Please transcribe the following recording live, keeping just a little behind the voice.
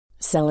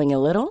Selling a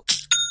little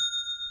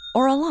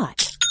or a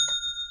lot?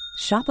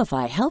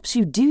 Shopify helps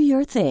you do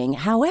your thing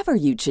however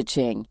you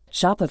cha-ching.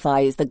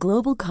 Shopify is the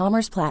global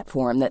commerce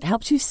platform that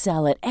helps you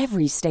sell at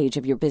every stage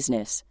of your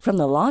business. From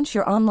the launch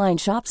your online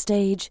shop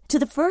stage to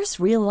the first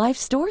real-life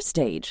store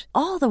stage,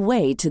 all the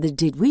way to the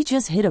did we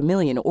just hit a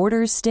million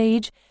orders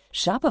stage.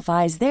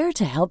 Shopify is there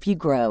to help you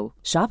grow.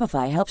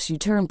 Shopify helps you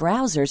turn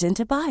browsers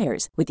into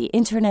buyers with the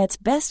internet's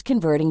best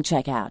converting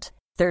checkout.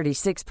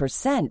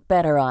 36%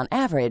 better on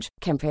average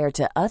compared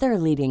to other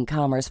leading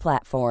commerce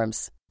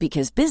platforms.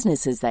 Because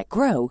businesses that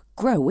grow,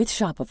 grow with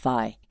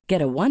Shopify.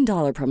 Get a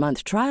 $1 per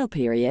month trial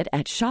period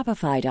at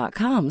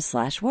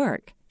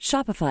shopify.com/work.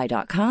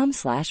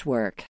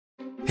 Shopify.com/work.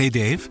 Hey,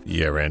 Dave.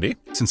 Yeah, Randy.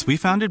 Since we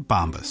founded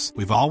Bombas,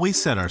 we've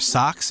always said our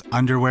socks,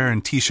 underwear,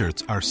 and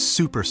T-shirts are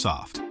super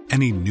soft.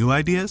 Any new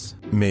ideas?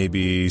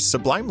 Maybe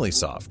sublimely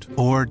soft.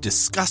 Or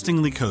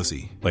disgustingly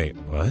cozy. Wait,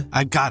 what?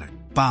 I got it.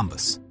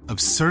 Bombas.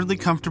 Absurdly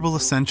comfortable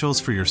essentials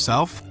for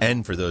yourself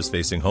and for those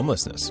facing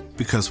homelessness.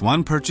 Because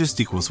one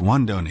purchased equals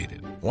one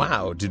donated.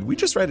 Wow, did we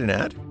just write an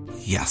ad?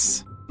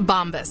 Yes.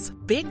 Bombas.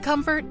 Big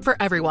comfort for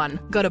everyone.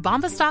 Go to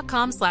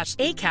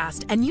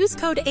bombas.com/ACAST and use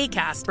code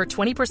ACAST for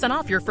 20%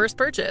 off your first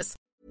purchase.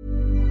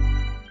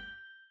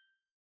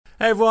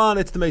 Hey everyone,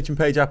 it's the Matron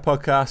Page App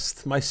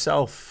podcast.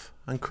 Myself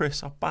and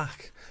Chris are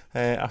back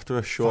after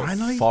a short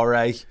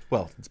foray.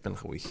 Well, it's been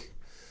like a week.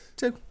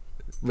 2.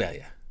 Well,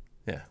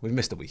 yeah, we've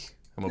missed a week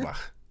and we're back.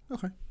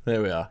 Okay.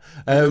 There we are.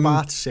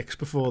 March 6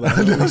 before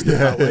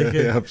that.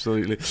 Yeah,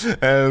 absolutely.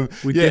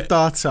 We did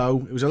that,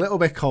 so it was a little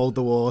bit cold,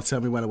 the water,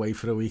 and we went away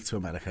for a week to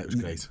America. It was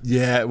great.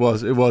 Yeah, it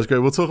was great.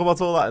 We'll talk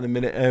about all that in a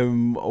minute. I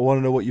want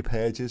to know what your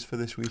page is for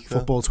this week, though.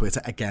 Football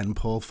Twitter again,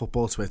 Paul.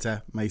 Football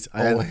Twitter, mate.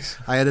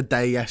 I had a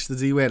day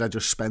yesterday where I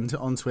just spent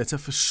it on Twitter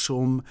for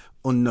some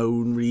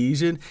unknown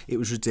reason. It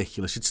was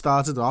ridiculous. It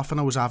started off and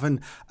I was having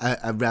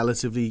a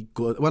relatively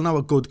good,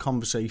 a good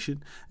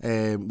conversation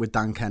with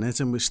Dan Kennett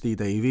and with Steve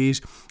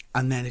Davies,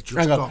 and then it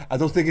just got... I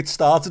don't think it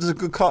started as a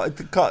good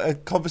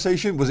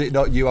conversation. Was it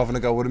not you having a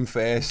go with him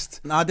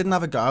first? No, I didn't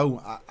have a go.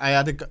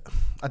 I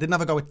didn't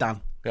have a go with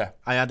Dan. Yeah.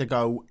 I had a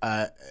go...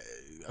 I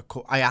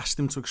asked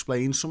him to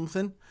explain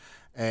something,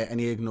 and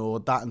he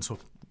ignored that and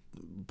took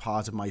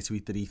part of my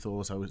tweet that he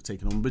thought I was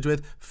taking umbrage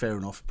with. Fair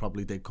enough,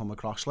 probably did come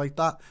across like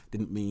that.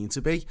 Didn't mean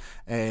to be.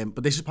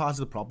 But this is part of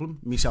the problem,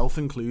 myself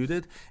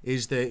included,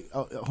 is that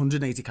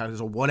 180 characters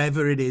or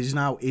whatever it is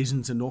now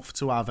isn't enough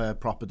to have a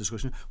proper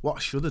discussion. What I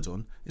should have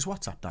done is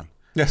WhatsApp Dan.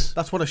 Yes.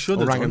 That's what I should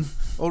have done.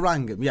 Or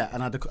rang him, yeah,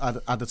 and had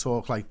a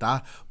talk like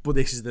that. But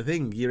this is the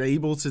thing, you're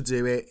able to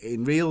do it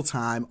in real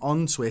time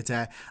on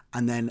Twitter,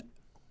 and then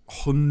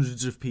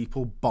hundreds of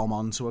people bomb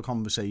onto a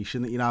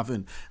conversation that you're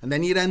having, and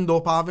then you'd end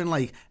up having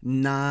like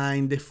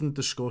 9 different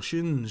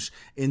discussions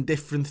in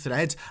different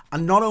threads.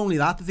 And not only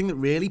that, the thing that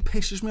really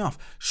pisses me off,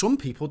 some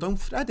people don't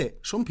thread it.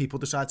 Some people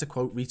decide to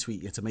quote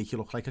retweet you to make you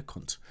look like a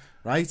cunt,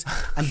 right?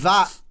 And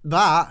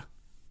that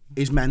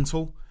is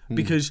mental,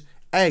 because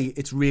A,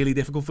 it's really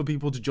difficult for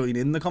people to join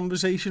in the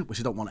conversation, which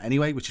I don't want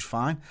anyway, which is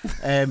fine.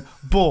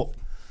 But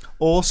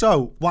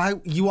also, why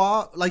you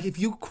are, like, if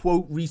you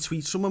quote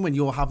retweet someone when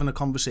you're having a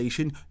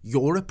conversation,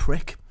 you're a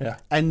prick. Yeah.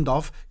 End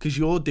of. Because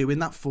you're doing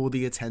that for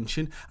the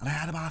attention. And I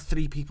had about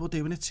 3 people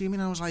doing it to me,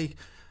 and I was like,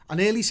 I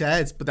nearly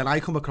said, but then I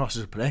come across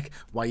as a prick.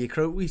 Why you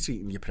quote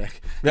retweeting, you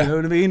prick? Yeah. You know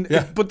what I mean?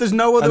 Yeah. But there's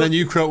no other. And then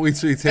you quote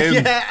retweet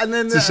him. Yeah, and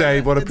then to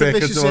say what a prick.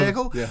 It's a vicious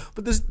circle. Yeah.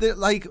 But there's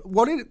like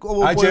what it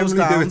all I boils generally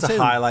down do it to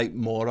highlight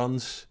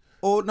morons.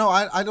 Oh no,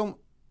 I don't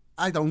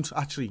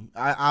actually.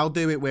 I'll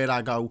do it where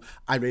I go,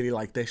 I really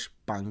like this,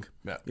 bang.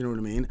 Yeah. You know what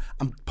I mean?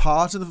 And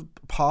part of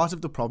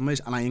the problem is,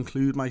 and I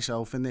include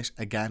myself in this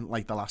again,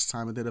 like the last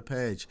time I did a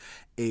page,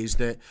 is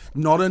that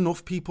not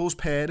enough people's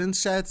parents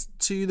said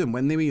to them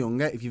when they were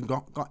younger, if you've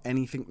got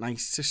anything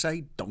nice to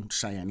say, don't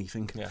say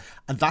anything. Yeah.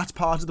 And that's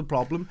part of the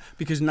problem,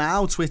 because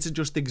now Twitter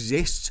just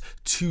exists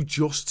to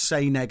just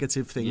say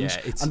negative things.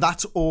 Yeah, and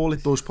that's all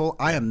it does, Paul.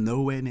 I am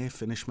nowhere near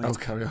finished, mate. Oh,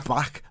 carry on.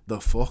 Back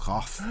the fuck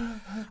off.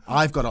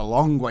 I've got a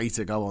long way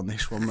to go on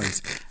this one,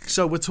 mate.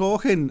 So we're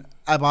talking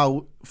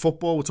about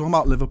football, we're talking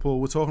about Liverpool,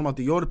 we're talking about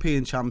the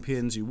European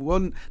champions who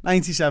won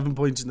 97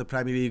 points in the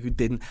Premier League, who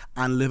didn't,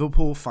 and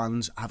Liverpool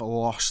fans have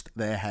lost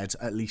their heads,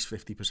 at least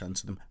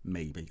 50% of them,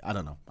 maybe. I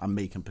don't know, I'm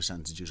making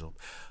percentages up.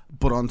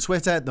 But on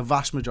Twitter, the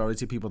vast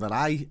majority of people that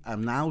I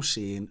am now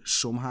seeing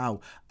somehow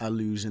are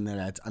losing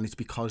their heads, and it's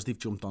because they've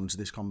jumped onto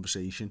this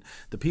conversation.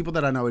 The people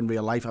that I know in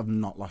real life have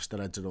not lost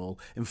their heads at all.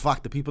 In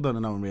fact, the people that I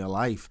know in real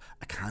life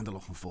are kind of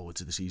looking forward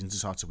to the season to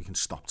start so we can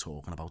stop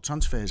talking about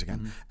transfers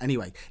again.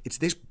 Anyway, it's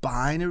this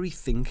binary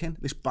thinking,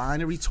 this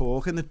binary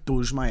talking that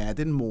does my head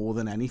in more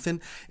than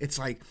anything. It's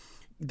like,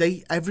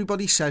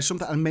 everybody says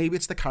something, and maybe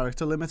it's the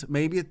character limit,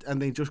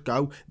 and they just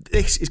go,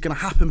 this is going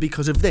to happen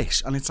because of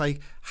this, and it's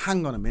like,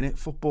 hang on a minute,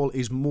 football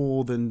is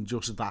more than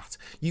just that.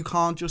 You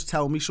can't just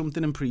tell me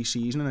something in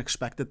pre-season and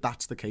expect that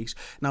that's the case.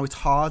 Now, it's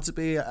hard to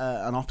be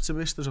an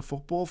optimist as a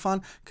football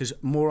fan, because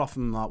more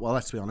often than not, well,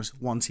 let's be honest,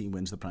 one team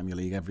wins the Premier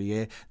League every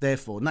year,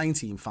 therefore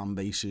 19 fan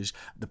bases,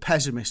 the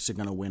pessimists are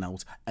going to win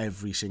out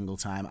every single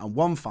time, and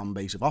one fan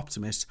base of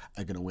optimists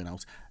are going to win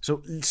out.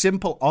 So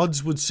simple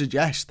odds would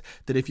suggest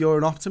that if you're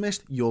an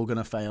optimist, you're going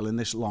to fail in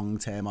this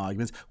long-term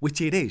argument,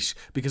 which it is,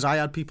 because I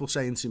had people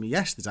saying to me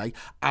yesterday,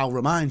 I'll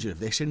remind you of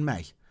this in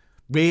May.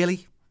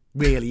 Really?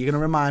 You're going to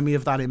remind me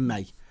of that in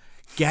May?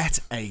 Get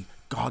a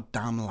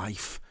goddamn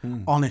life,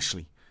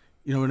 honestly.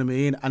 You know what I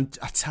mean? And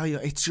I tell you,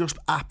 it's just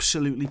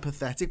absolutely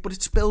pathetic, but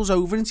it spills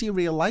over into your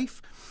real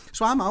life.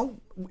 So I'm out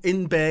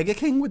in Burger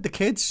King with the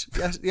kids,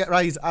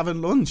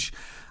 having lunch.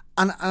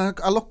 And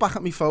I look back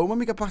at my phone when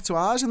we get back to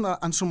ours,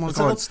 and someone's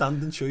an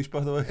outstanding choice, by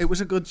the way. It was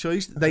a good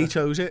choice. They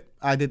chose it.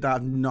 I did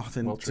have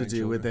nothing to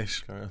do with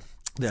this.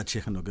 They had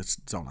chicken nuggets.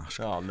 Don't ask.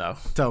 Oh, no.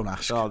 Don't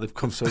ask. Oh, they've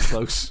come so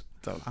close.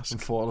 Don't ask.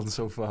 And fallen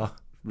so far.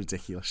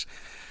 Ridiculous.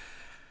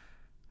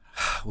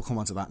 We'll come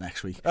on to that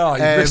next week. Oh,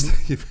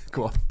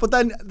 go on. But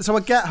then, so I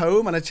get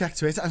home and I check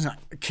Twitter,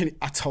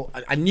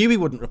 and I knew he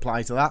wouldn't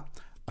reply to that.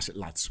 I said,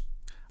 lads,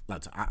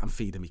 I'm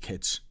feeding me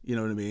kids. You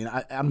know what I mean?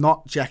 I'm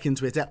not checking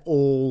Twitter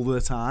all the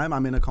time.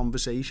 I'm in a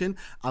conversation.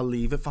 I'll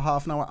leave it for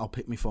half an hour. I'll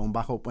pick my phone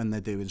back up when they're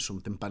doing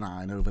something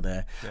benign over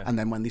there. Yeah. And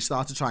then when they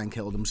start to try and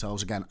kill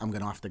themselves again, I'm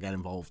going to have to get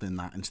involved in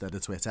that instead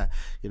of Twitter.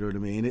 You know what I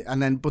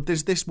mean? But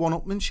there's this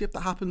one-upmanship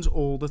that happens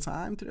all the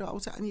time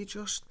throughout it, and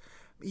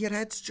your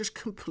head's just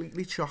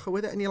completely chocker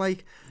with it, and you're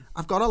like,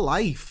 I've got a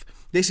life.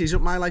 This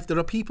isn't my life. There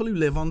are people who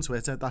live on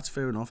Twitter, that's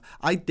fair enough.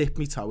 I dip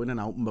my toe in and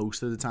out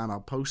most of the time. I'll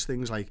post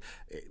things like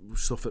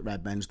stuff that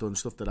Redmen's done,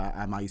 stuff that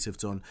I might have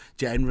done.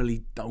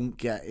 Generally don't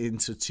get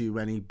into too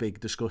many big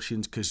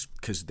discussions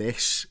because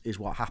this is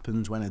what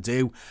happens when I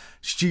do.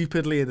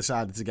 Stupidly, I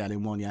decided to get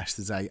in one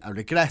yesterday. I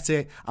regret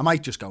it. I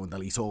might just go and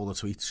delete all the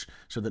tweets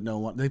so that no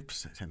one... They've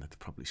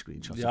probably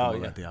screenshotted them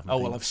already, haven't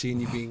they? Well, I've seen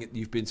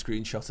you've been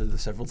screenshotted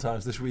several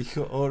times this week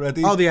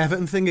already. Oh, the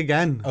Everton thing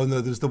again. Oh,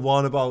 no, there's the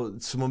one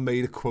about someone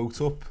made a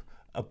quote up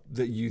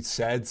that you'd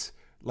said,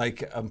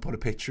 like, and put a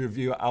picture of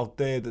you out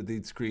there that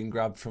they'd screen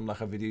grabbed from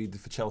like a video you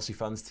did for Chelsea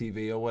Fans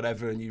TV or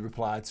whatever, and you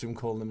replied to him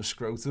calling them a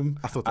scrotum.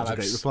 I thought that was a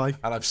great reply.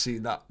 And I've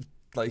seen that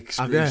like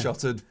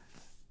screenshotted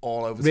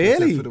all over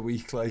Twitter for the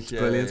week. Like,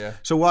 brilliant. Yeah.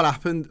 So what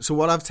happened? So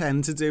what I've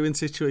tended to do in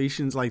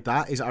situations like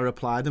that is I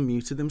replied and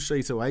muted them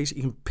straight away, so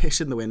you can piss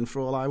in the wind for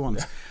all I want.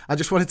 Yeah. I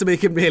just wanted to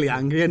make him really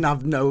angry and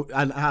have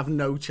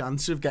no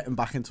chance of getting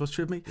back in touch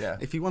with me. Yeah.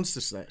 If he wants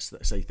to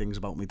say things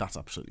about me, that's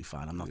absolutely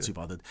fine. I'm not too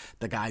bothered.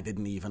 The guy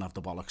didn't even have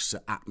the bollocks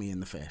to at me in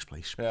the first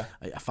place. Yeah.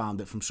 I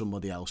found it from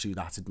somebody else who'd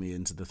added me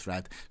into the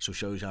thread, so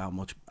shows you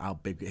how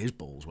big his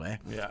balls were.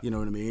 Yeah. You know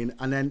what I mean?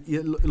 And then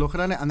you look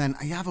at it, and then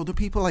you have other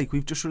people, like,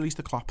 we've just released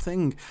the Klopp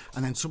thing,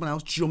 and then someone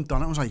else jumped on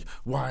it and was like,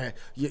 why,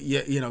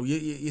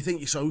 you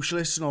think you're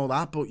socialists and all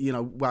that, but,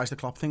 why is the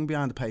Klopp thing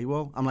behind the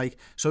paywall? I'm like,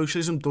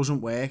 socialism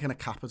doesn't work in a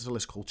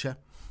capitalist culture.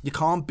 You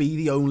can't be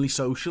the only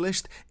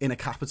socialist in a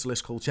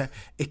capitalist culture.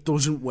 It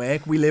doesn't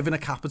work. We live in a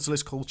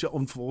capitalist culture,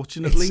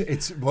 unfortunately.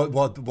 It's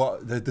what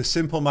the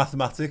simple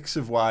mathematics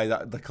of why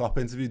the Klopp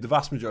interview, the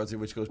vast majority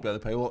of which goes behind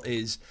the paywall,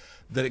 is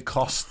that it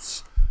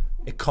cost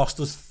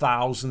us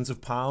thousands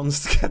of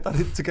pounds to get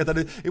that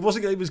in. It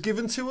was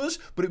given to us,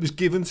 but it was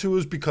given to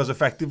us because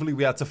effectively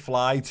we had to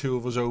fly two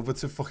of us over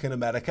to fucking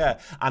America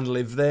and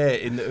live there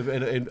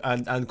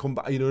and come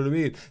back. You know what I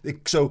mean?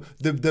 So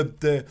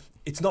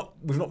it's not,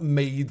 we've not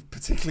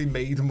particularly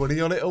made money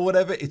on it or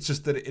whatever. It's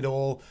just that it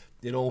all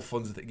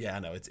funds. Yeah, I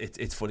know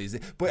it's funny,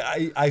 isn't it? But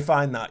I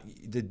find that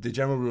the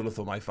general rule of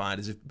thumb I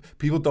find is if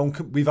people don't,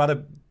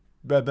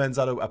 Redmen's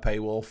had a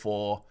paywall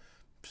for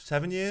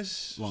 7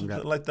 years, longer,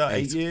 something like that.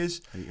 8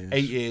 years.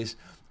 8 years.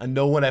 And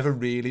no one ever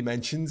really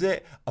mentions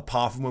it,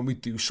 apart from when we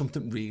do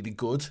something really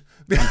good.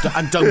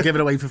 And don't give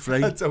it away for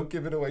free. And don't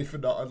give it away for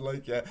nothing,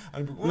 like, yeah.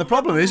 And the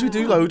problem is we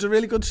do loads of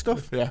really good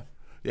stuff.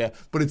 Yeah,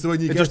 but it's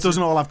when you just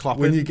doesn't all have Klopp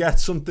when in. you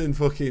get something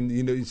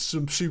fucking,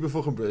 some super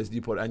fucking brilliant,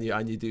 you put and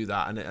you do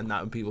that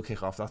and people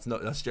kick off.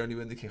 That's generally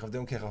when they kick off. They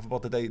don't kick off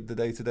about the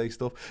day-to-day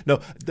stuff.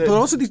 No, but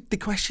also they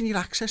question your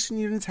access and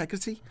your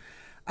integrity.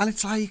 And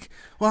it's like,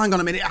 well, hang on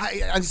a minute.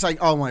 And it's like,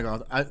 oh my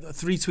God,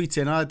 3 tweets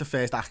in, I had the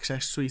first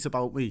Access tweet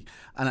about me.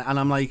 And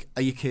I'm like,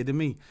 are you kidding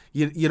me?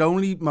 You're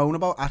only moan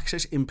about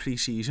Access in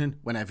pre-season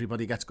when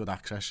everybody gets good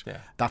access. Yeah.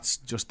 That's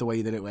just the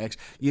way that it works.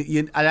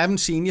 I haven't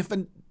seen you for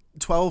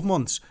 12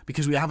 months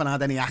because we haven't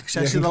had any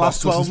access in the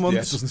last 12 months.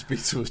 Yeah, doesn't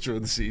speak to us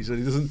during the season.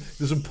 He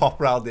doesn't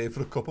pop round there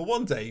for a couple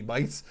one day,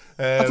 mate.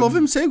 I'd love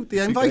him too.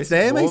 The invite's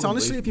there, mate.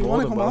 Honestly, if you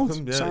want to come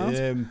out,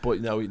 yeah.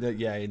 But no,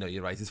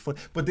 you're right. It's fun.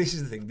 But this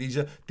is the thing.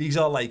 These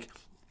are like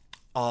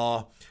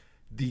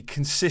the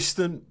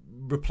consistent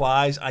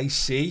replies I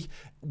see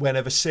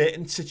whenever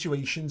certain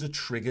situations are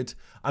triggered,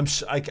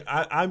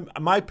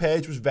 my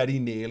page was very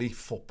nearly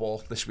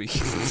football this week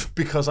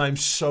because I'm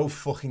so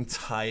fucking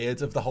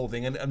tired of the whole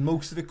thing, and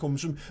most of it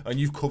comes from, and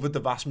you've covered the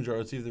vast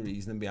majority of the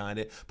reasoning behind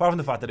it, apart from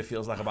the fact that it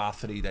feels like about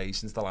 3 days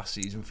since the last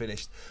season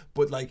finished.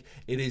 But like,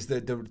 it is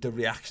the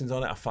reactions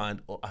on it I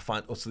find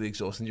utterly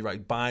exhausting. You're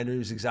right,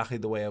 binary is exactly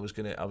the way I was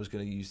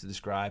gonna use to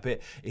describe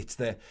it. It's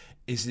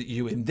is it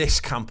you in this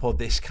camp or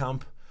this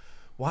camp?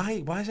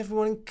 Why is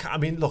everyone in? I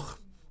mean, look.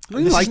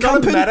 This is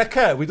not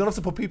America. We don't have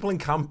to put people in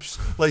camps.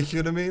 Like,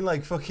 you know what I mean?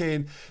 Like,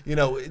 fucking, you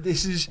know,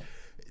 this is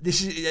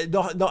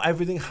not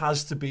everything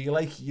has to be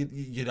like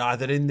you're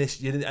either in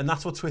this, and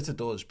that's what Twitter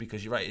does,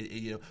 because you're right,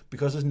 you know,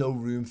 because there's no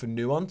room for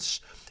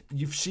nuance.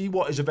 You see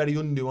what is a very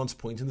unnuanced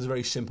point, and there's a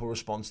very simple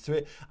response to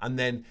it, and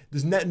then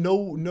there's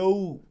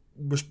no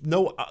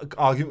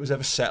argument was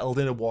ever settled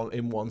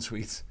in one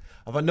tweet.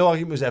 I've had no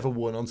argument was ever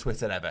won on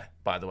Twitter ever,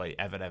 by the way,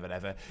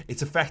 ever.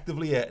 It's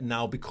effectively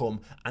now become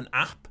an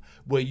app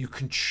where you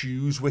can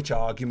choose which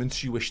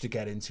arguments you wish to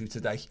get into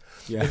today.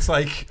 Yeah. It's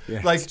like,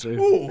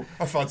 oh,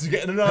 I fancy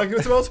getting an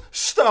argument about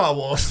Star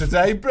Wars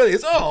today.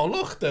 Brilliant. Oh,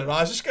 look, the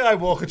Rise of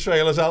Skywalker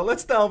trailer's out.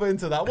 Let's delve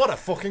into that. What a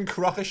fucking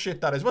crock of shit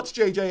that is. What's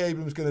J.J.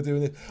 Abrams going to do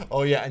in it?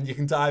 Oh, yeah, and you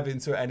can dive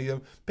into any of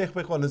them. Pick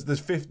one.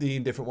 There's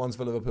 15 different ones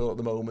for Liverpool at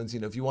the moment.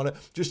 You know, if you want to,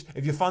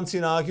 if you fancy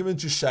an argument,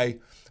 just say,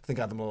 I think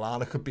Adam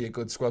Lallana could be a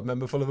good squad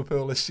member for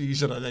Liverpool this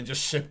season, and then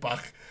just sit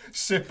back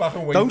and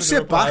wait. Don't for sit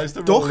the replies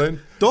back, to roll in.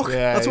 Duck.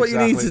 Yeah, that's what you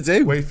need to do.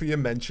 Wait for your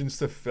mentions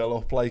to fill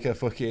up like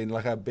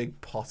a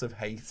big pot of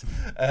hate.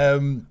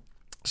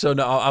 So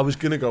no, I was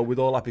gonna go with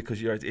all that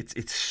because you're right.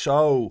 It's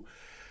so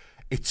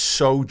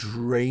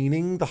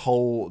draining. The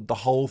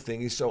whole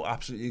thing is so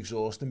absolutely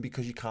exhausting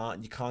because you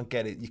can't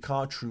get it. You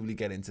can't truly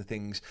get into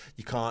things.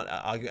 You can't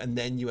argue, and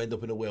then you end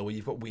up in a world where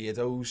you've got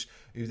weirdos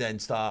who then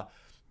start.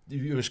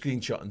 You were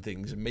screenshotting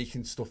things and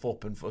making stuff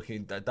up and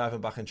fucking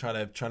diving back and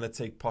trying to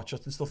take pot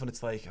shots and stuff, and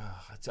it's like,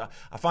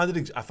 I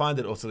find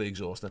it utterly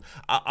exhausting.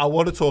 I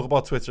want to talk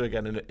about Twitter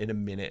again in a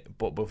minute,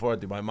 but before I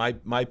do,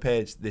 my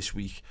page this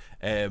week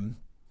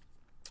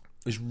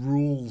is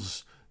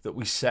rules that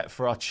we set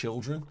for our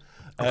children,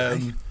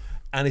 and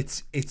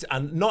it's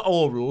and not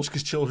all rules,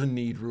 because children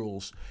need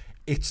rules.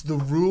 It's the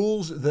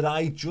rules that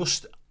I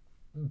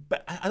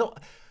don't.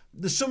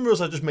 There's some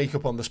rules I just make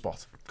up on the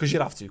spot because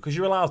you'd have to, because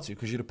you're allowed to,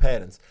 because you're a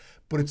parent.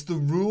 But it's the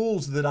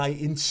rules that I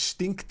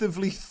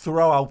instinctively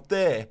throw out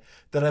there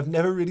that I've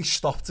never really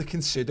stopped to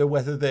consider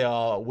whether they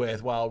are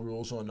worthwhile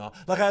rules or not.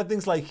 Like, I had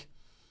things like,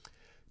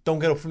 don't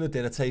get up from the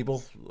dinner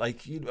table.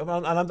 Like, and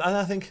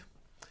I think,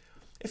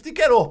 if they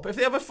get up, if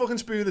they have a fucking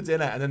spoon of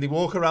dinner and then they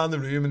walk around the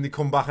room and they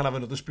come back and have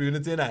another spoon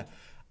of dinner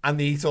and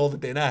they eat all the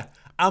dinner,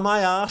 am I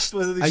asked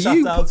whether they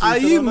sat down to Are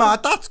you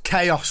mad? That's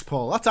chaos,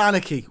 Paul. That's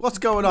anarchy. What's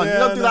going on? You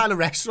don't do that in a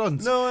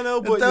restaurant. No, I know,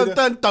 but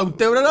don't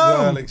do it at home.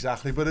 Well,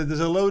 exactly. But there's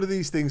a load of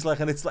these things, like,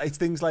 and it's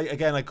things like,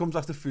 again, it comes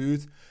back to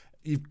food.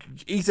 You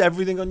eat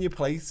everything on your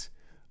plate.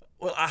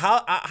 Well,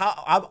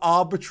 I'm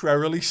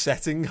arbitrarily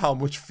setting how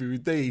much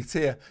food they eat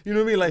here. You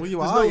know what I mean? Like,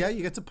 well,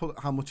 you get to put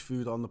how much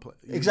food on the plate.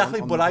 Exactly,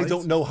 but I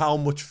don't know how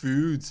much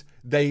food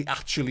they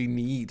actually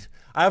need.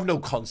 I have no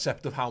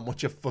concept of how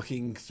much a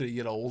fucking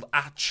 3-year-old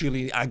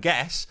actually, I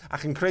guess. I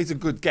can create a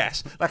good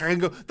guess. Like, I can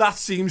go, that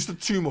seems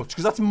too much,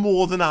 because that's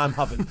more than I'm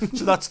having.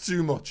 So that's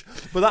too much.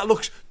 But that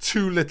looks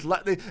too little.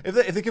 Like,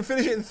 if they can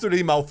finish it in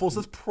 3 mouthfuls,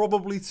 that's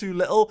probably too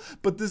little.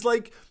 But there's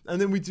like,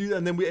 and then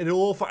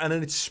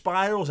it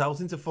spirals out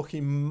into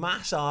fucking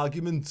mass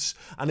arguments.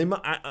 And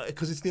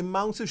because it's the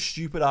amount of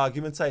stupid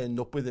arguments I end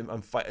up with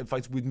and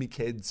fights with me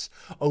kids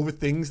over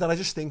things that I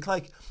just think,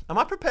 like, am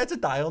I prepared to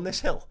die on this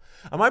hill?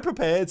 Am I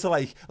prepared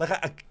to I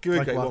give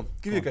you a great one.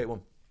 Give you a great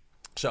one.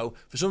 So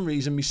for some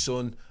reason, my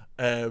son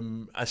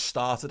has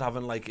started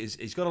having, like,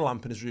 he's got a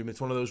lamp in his room.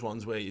 It's one of those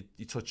ones where you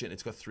touch it and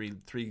it's got three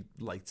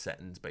light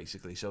settings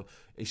basically. So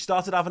he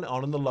started having it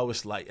on the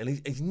lowest light, and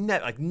he's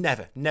never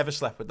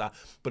slept with that.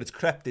 But it's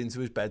crept into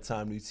his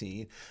bedtime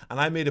routine. And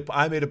I know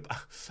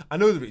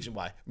the reason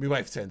why. My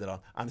wife turned it on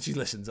and she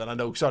listens. And I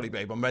know, sorry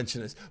babe, I'm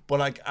mentioning this, but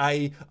like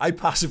I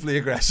passively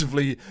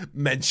aggressively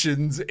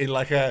mentioned in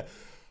like a,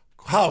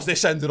 how's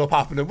this ended up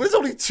happening? Well, there's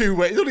only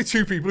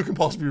two people who can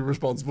possibly be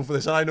responsible for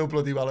this, and I know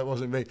bloody well it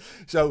wasn't me.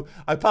 So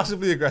I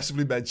passively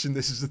aggressively mentioned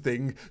this is a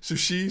thing. So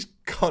she's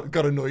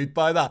got annoyed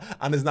by that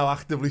and is now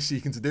actively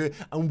seeking to do it.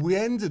 And we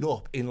ended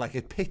up in like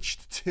a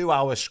pitched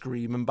 2-hour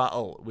screaming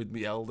battle with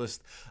my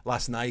eldest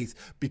last night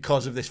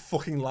because of this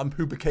fucking lamp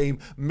who became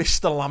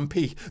Mr.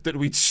 Lampy that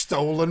we'd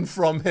stolen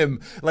from him.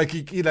 Like,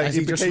 he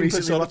just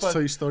recently watched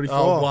Toy Story 4?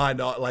 Oh, why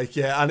not? Like,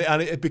 yeah,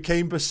 and it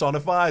became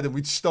personified, and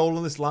we'd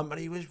stolen this lamp, and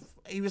he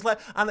was like,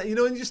 and you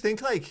know, and you just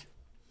think, like,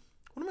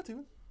 what am I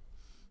doing?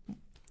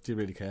 Do you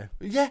really care?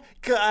 Yeah,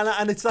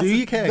 and it's that. Do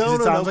you care? No,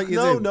 it sounds like you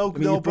do. No,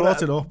 you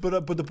brought it up,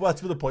 but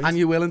that's the point. And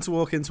you're willing to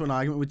walk into an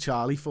argument with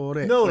Charlie for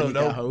it? No. We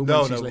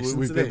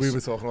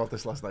were talking about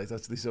this last night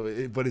actually. So,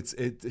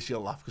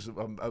 she'll laugh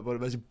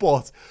because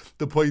But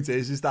the point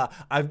is that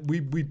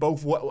we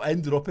both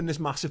ended up in this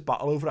massive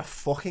battle over a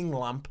fucking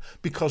lamp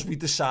because we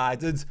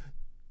decided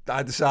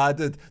I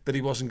decided that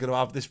he wasn't going to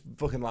have this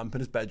fucking lamp in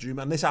his bedroom,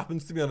 and this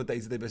happens to me on a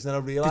day-to-day basis. And I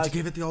realised... Did you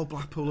give it the old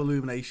Blackpool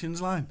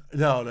Illuminations line?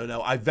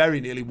 No. I very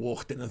nearly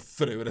walked in and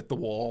threw it at the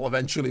wall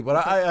eventually, but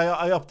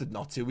I opted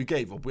not to. We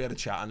gave up. We had a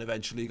chat, and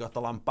eventually got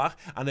the lamp back,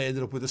 and I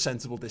ended up with a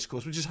sensible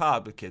discourse, which is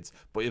hard with kids,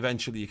 but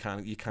eventually you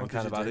can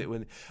kind of add it.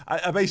 When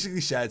I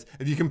basically said,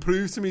 if you can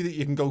prove to me that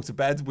you can go to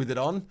bed with it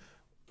on,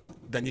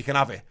 then you can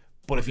have it.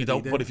 But if you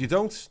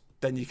don't,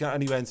 then you can't.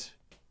 And he went,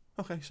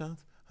 okay, sound.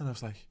 And I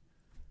was like,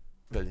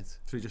 brilliant.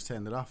 So he just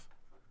turned it off?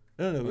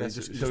 No. He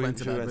just went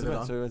to bed with it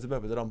on. So he went to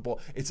bed with it on. But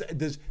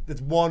there's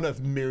one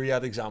of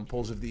myriad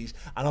examples of these,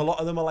 and a lot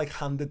of them are like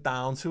handed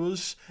down to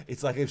us.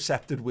 It's like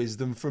accepted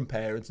wisdom from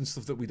parents and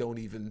stuff that we don't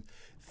even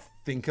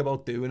think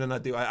about doing. And I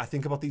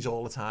think about these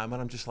all the time,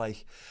 and I'm just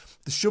like,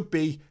 there should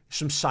be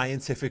some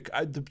scientific.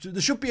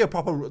 There should be a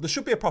proper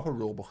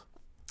rule book.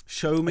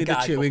 Show me the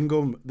chewing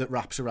gum that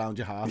wraps around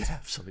your heart. Yeah,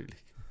 absolutely.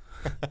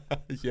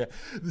 Yeah,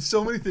 there's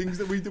so many things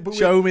that we do. But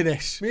Show me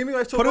this. Me and my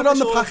wife talk Put it about on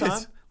the this all packet,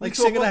 time. like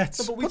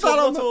cigarettes. But we put talk that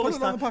on about all this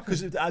the time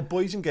packet. because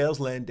boys and girls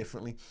learn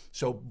differently.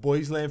 So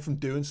boys learn from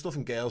doing stuff,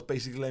 and girls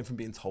basically learn from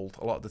being told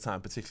a lot of the time,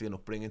 particularly in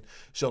upbringing.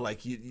 So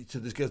like, so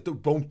there's girls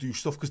that won't do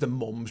stuff because their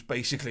mums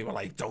basically were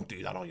like, "Don't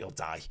do that or you'll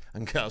die,"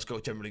 and girls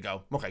generally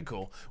go, "Okay,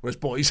 cool." Whereas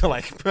boys are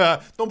like,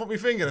 "Don't put my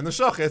finger in the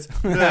socket."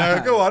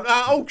 Go on.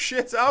 Oh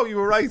shit! Oh, you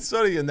were right.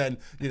 Sorry. And then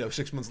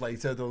 6 months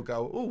later they'll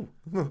go, "Oh,"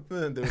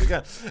 and do it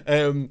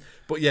again.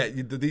 But yeah,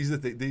 these are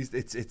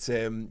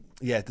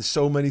there's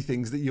so many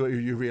things that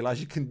you realise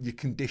you're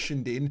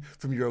conditioned in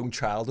from your own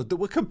childhood that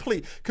were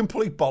complete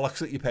bollocks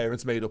that your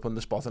parents made up on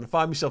the spot. And I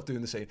find myself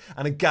doing the same.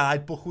 And a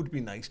guidebook would be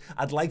nice.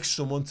 I'd like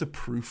someone to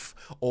proof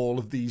all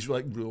of these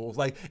like rules.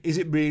 Like, is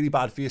it really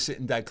bad for you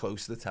sitting dead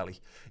close to the telly?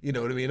 You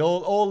know what I mean?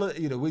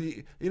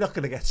 You're not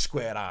going to get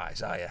square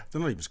eyes, are you?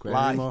 They're not even square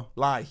anymore.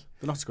 Lie.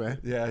 They're not square.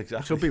 Yeah,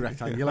 exactly. It should be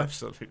rectangular.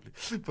 Absolutely.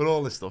 But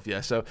all this stuff,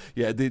 yeah. So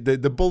yeah,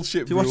 the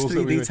bullshit. Do you watch rules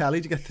 3D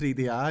telly? Do you get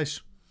 3D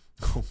eyes?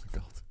 Oh my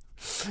god.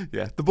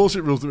 Yeah, the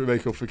bullshit rules that we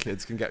make up for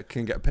kids can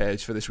get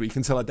purged for this week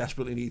until I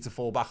desperately need to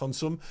fall back on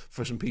some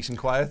for some peace and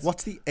quiet.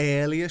 What's the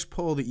earliest,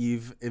 Paul, that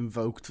you've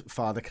invoked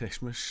Father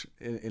Christmas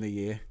in a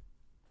year?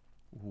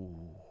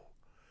 Ooh,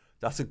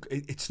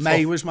 it's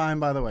May tough. was mine,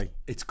 by the way.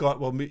 It's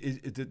got my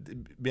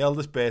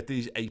eldest birthday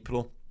is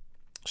April,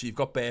 so you've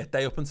got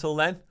birthday up until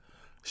then.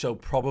 So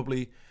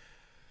probably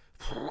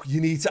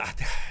you need to.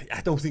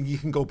 I don't think you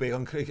can go big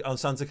on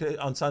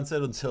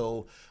Santa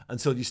until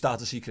you start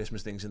to see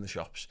Christmas things in the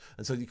shops.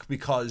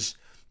 Because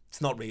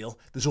it's not real.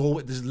 There's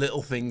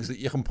little things that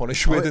you can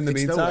punish with in the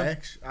meantime. Still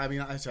works. I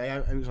mean, I say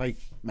it was like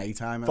May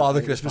time.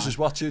 Father Christmas is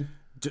watching.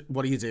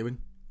 What are you doing?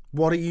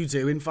 What are you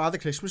doing? Father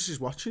Christmas is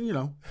watching.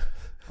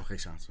 Okay,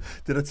 Santa.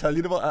 Did I tell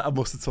you about? I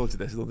must have told you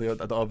this. I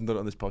haven't done it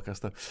on this podcast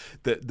though.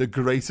 The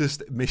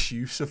greatest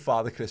misuse of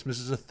Father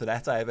Christmas as a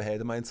threat I ever heard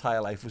in my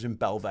entire life was in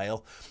Belle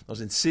Vale. I was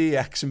in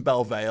CEX in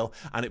Belle Vale,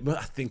 and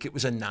I think it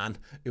was a nan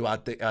who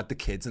had the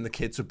kids, and the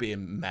kids were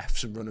being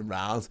meffs and running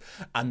around,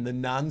 and the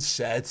nan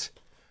said,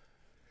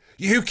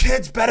 "You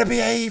kids better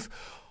behave,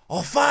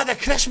 or Father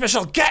Christmas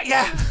will get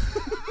you."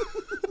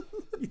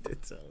 You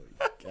did tell me.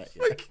 Get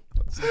you.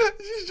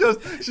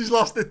 She's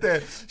lost it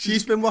there.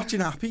 She's been watching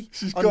Happy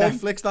on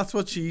Netflix. That's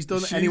what she's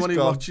done. Anyone who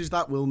watches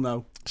that will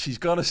know. She's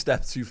gone a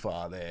step too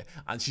far there,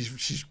 and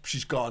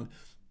she's gone.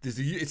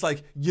 It's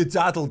like your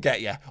dad'll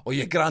get you or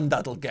your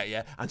granddad'll get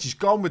you, and she's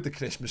gone with the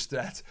Christmas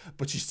threat,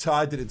 but she's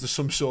tied it into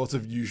some sort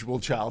of usual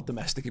child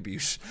domestic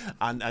abuse,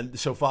 and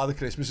so Father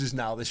Christmas is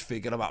now this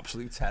figure of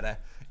absolute terror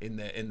in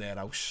their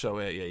house. So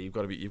yeah, you've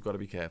got to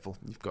be careful.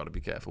 You've got to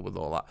be careful with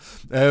all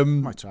that.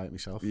 Might try it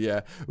myself. Yeah,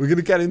 we're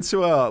gonna get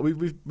into our.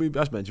 We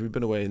as mentioned, we've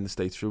been away in the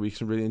States for a week.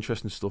 Some really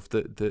interesting stuff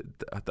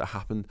that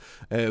happened.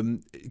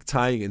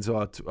 Tying into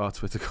our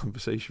Twitter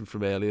conversation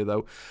from earlier,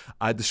 though,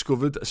 I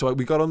discovered. So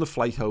we got on the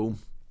flight home.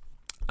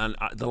 And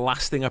the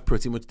last thing I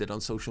pretty much did on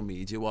social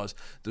media was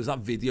there was that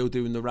video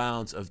doing the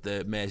rounds of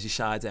the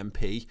Merseyside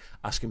MP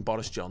asking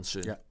Boris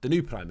Johnson, the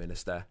new Prime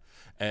Minister,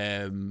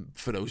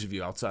 for those of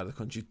you outside the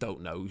country who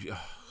don't know,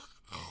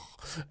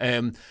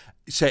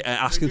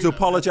 asking to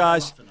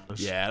apologise.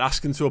 Yeah,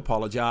 asking to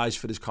apologise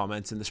for his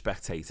comments in The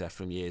Spectator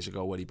from years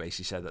ago, where he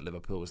basically said that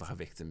Liverpool was like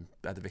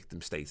had a victim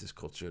status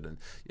culture and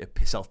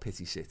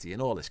self-pity city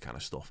and all this kind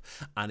of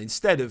stuff. And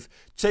instead of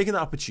taking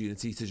that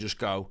opportunity to just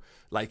go,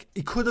 like,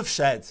 he could have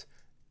said,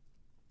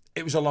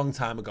 it was a long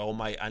time ago,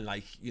 mate, and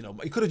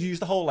he could have used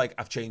the whole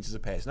I've changed as a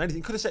person.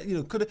 Anything could have said,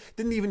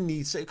 didn't even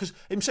need to say, because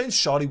him saying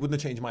sorry wouldn't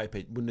have changed my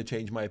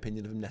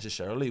opinion of him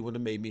necessarily. It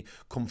wouldn't have made me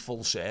come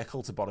full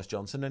circle to Boris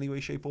Johnson in any way,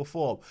 shape, or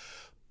form.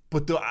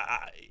 But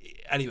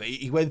anyway,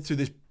 he went through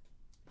this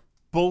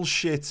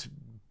bullshit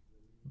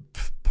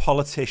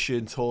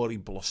politician Tory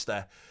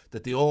bluster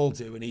that they all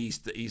do, and he's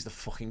the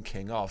fucking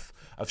king of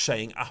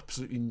saying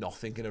absolutely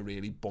nothing in a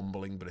really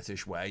bumbling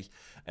British way,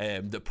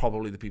 that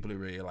probably the people who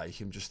really like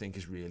him just think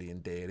is really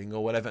endearing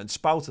or whatever, and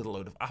spouted a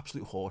load of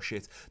absolute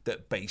horseshit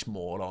that base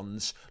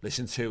morons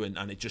listen to,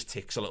 and it just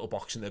ticks a little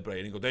box in their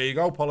brain and go, there you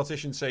go,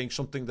 politician saying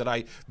something that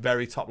I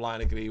very top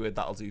line agree with,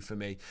 that'll do for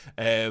me.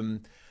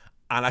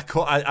 And I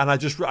quote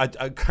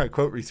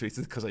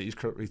retweeted because I use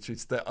quote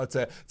retweets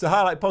to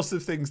highlight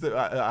positive things that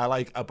I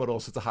like, but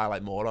also to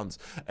highlight morons.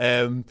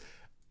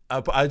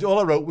 But all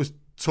I wrote was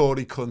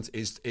Tory cunt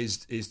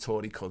is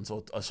Tory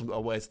cunt, or some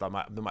words that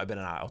there might have been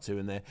an art or two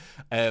in there.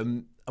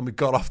 And we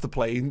got off the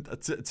plane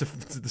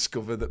to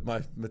discover that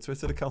my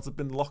Twitter account had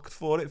been locked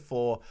for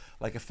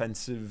like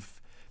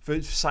offensive, for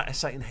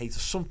inciting hate or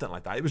something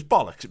like that. It was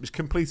bollocks. It was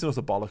complete and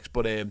utter bollocks.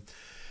 But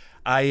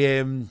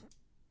I'm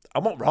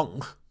not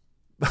wrong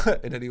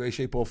in any way,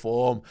 shape or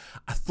form.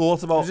 I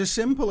thought about... It's a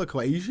simple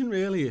equation,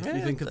 really, if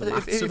you think of the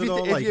maths of it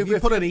all. If you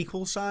put an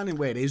equal sign in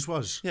where it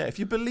was. Yeah, if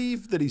you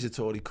believe that he's a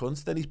Tory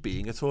cunt, then he's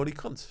being a Tory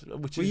cunt.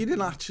 You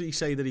didn't actually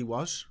say that he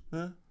was.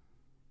 Yeah.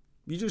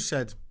 You just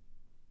said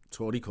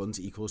Tory cunt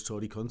equals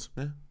Tory cunt.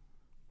 Yeah.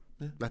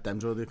 Let them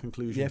draw the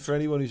conclusion. Yeah, for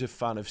anyone who's a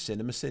fan of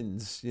Cinema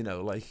Sins, you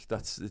know, like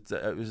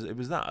it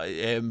was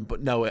that.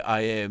 But no, it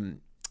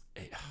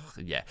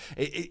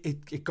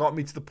got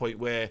me to the point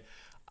where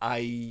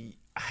I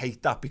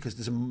hate that, because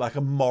there's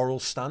a moral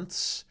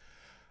stance,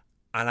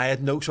 and I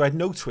had no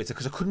Twitter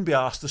because I couldn't be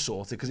asked to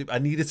sort it, because I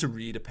needed to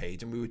read a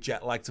page, and we were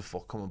jet lagged to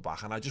fuck coming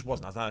back, and I just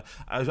wasn't. I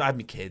had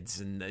my kids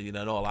and and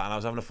all that, and I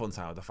was having a fun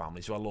time with the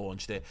family, so I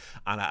launched it,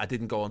 and I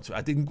didn't go on to.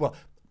 Well,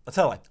 I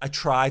tell you, I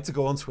tried to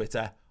go on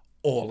Twitter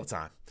all the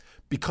time,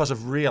 because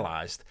I've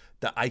realised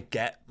that I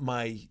get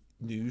my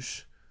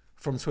news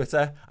from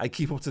Twitter. I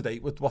keep up to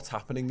date with what's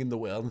happening in the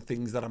world and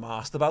things that I'm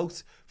asked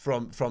about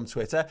from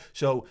Twitter.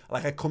 So,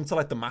 like, I come to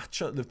like the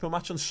Liverpool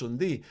match on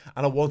Sunday,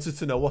 and I wanted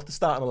to know what the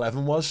starting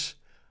 11 was.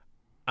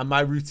 And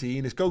my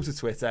routine is go to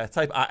Twitter,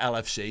 type at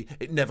LFC.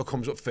 It never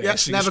comes up first.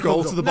 Yes, so never you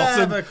scroll comes to the up.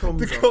 bottom. Never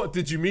comes up.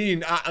 Did you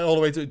mean all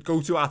the way to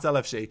go to at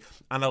LFC?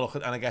 And I look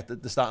at, and I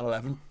get the starting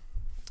 11.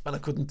 And I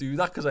couldn't do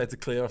that because I had to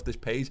clear off this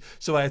page.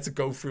 So I had to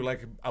go through,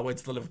 I went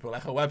to the Liverpool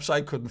Echo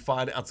website, couldn't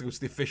find it. I had to go to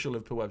the official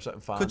Liverpool website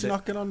and find it. Could you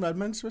not get on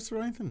Redmond's Twitter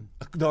or anything?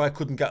 No, I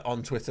couldn't get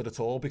on Twitter at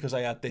all because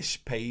I had this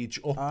page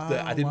up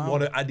that I didn't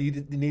want to, I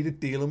needed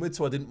dealing with,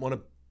 so I didn't want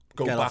to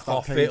go back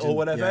off it or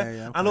whatever.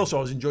 Okay. And also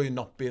I was enjoying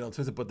not being on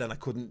Twitter, but then I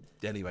couldn't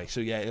anyway. So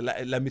yeah,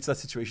 it led me to that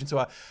situation.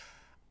 So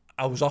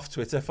I was off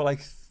Twitter for like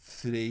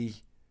 3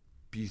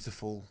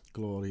 beautiful,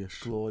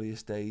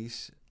 glorious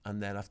days.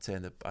 And then I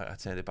turned it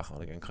back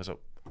on again because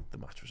the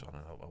match was on,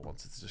 and I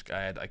wanted to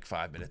I had like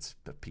 5 minutes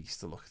a piece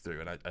to look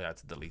through, and I had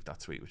to delete that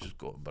tweet, which is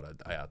good, but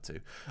I had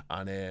to.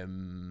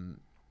 And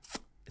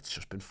it's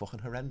just been fucking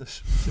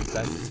horrendous since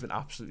then. It's been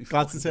absolutely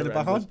glad to turn it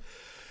back on.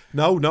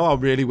 No, I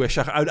really wish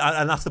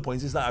and that's the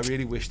point, is that I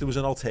really wish there was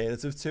an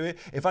alternative to it.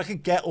 If I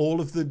could get all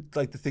of the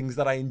things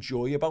that I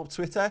enjoy about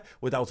Twitter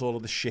without all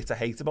of the shit I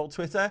hate about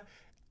Twitter,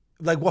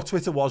 like what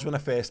Twitter was when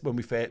it was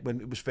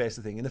first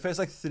a thing. In the first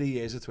 3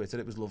 years of Twitter,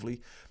 it was lovely,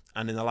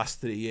 and in the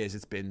last 3 years,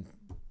 it's been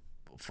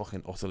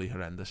fucking utterly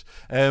horrendous.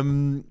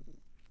 The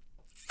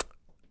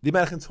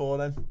American tour,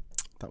 then,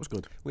 that was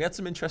good. We had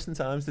some interesting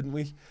times, didn't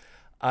we?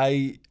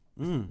 The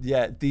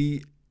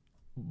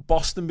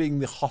Boston being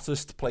the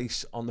hottest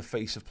place on the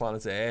face of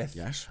planet Earth.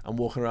 Yes, and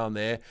walking around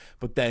there,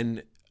 but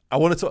then. I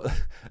want to talk.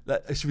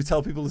 Should we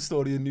tell people the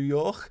story in New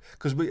York?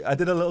 Because I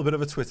did a little bit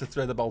of a Twitter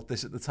thread about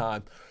this at the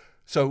time.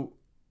 So.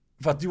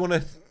 But do you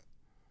want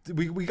to?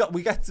 We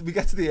get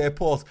to the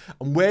airport,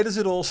 and where does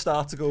it all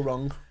start to go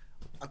wrong?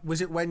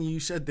 Was it when you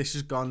said this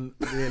has gone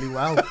really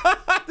well?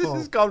 This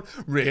has gone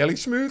really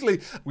smoothly.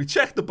 We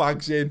checked the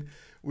bags in.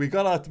 We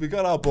got our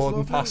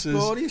boarding passes.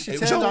 Glorious.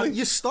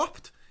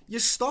 You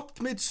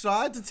stopped mid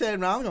stride to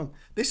turn around and go,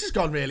 this has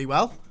gone really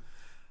well.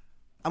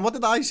 And what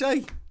did I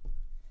say?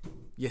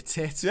 You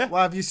tit. Yeah.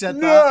 Why have you said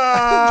that?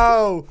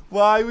 No.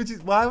 Why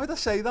would I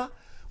say that?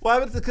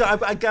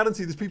 I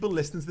guarantee there's people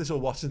listening to this or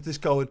watching this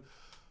going,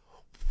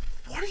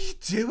 what are you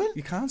doing?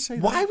 You can't say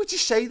that. Why would you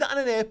say that in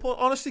an airport?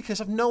 Honestly, Chris,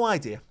 I've no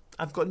idea.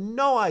 I've got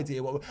no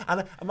idea what.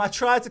 And I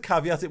tried to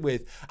caveat it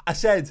with, I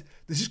said,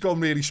 this has gone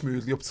really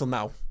smoothly up till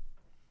now.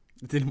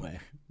 It didn't work.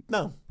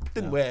 No, it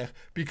didn't work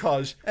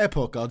because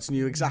airport gods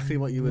knew exactly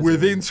what you were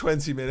within doing.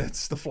 20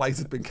 minutes, the flight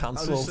had been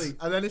cancelled.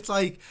 And then it's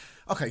like,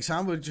 okay,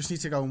 Sam, we just need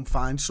to go and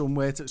find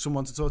someone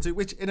to talk to,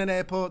 which in an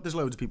airport, there's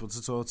loads of people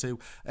to talk to.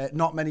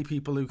 Not many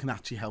people who can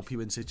actually help you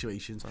in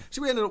situations.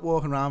 So we ended up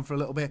walking around for a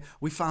little bit.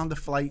 We found a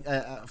flight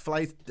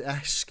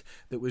desk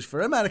that was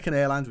for American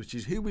Airlines, which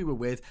is who we were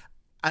with,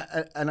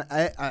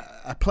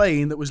 a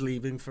plane that was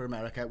leaving for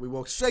America. We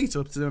walked straight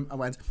up to them and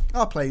went,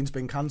 our plane's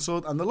been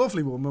cancelled. And the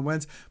lovely woman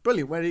went,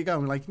 brilliant, where are you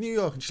going? We're like, New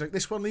York. And she's like,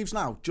 this one leaves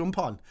now, jump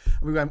on.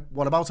 And we went,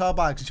 what about our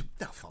bags? And she went,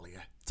 they'll follow you,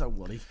 don't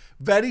worry.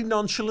 Very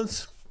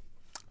nonchalant.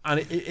 And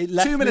it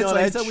left 2 minutes me on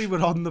later, edge. We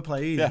were on the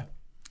plane. Yeah.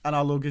 And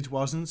our luggage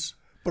wasn't.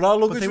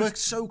 But they were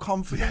so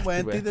confident,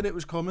 weren't they, that it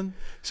was coming.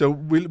 So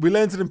we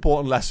learned an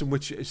important lesson,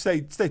 which, stay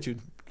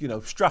tuned,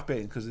 strap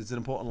in, because it's an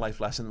important life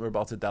lesson that we're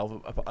about to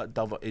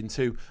delve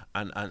into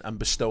and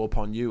bestow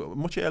upon you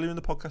much earlier in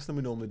the podcast than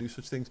we normally do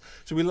such things.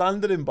 So we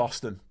landed in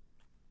Boston.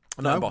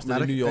 Not in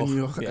Boston, in New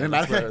York. In Yeah,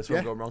 America. that's where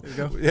Yeah, we're going wrong.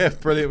 there you go. Yeah,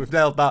 brilliant. We've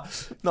nailed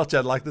that. Not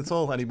jet lagged at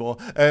all anymore.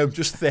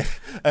 Just thick.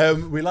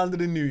 We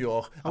landed in New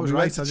York. I was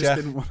right. I just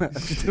didn't want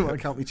to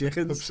count my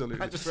chickens.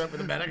 Absolutely. I just went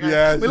with America.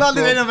 Yeah, we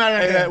landed in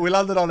America. Yeah, we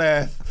landed on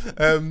Earth.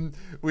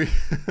 We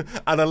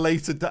at a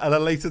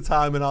later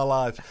time in our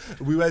lives.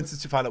 We went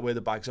to find out where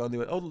the bags are. And they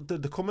went, oh,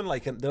 they're coming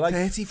they're like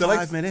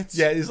 35 minutes.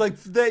 Yeah, it's like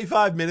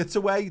 35 minutes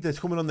away. They're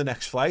coming on the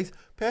next flight.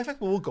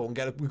 Perfect. Well, we'll go and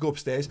get it. We go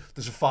upstairs.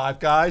 There's a Five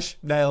Guys.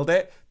 Nailed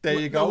it. There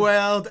you go.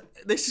 Well,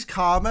 this is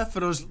karma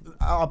for us.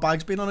 Our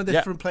bag's been on a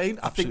different plane.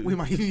 I think we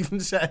might have even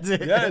said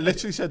it. Yeah,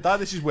 literally said that.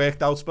 This has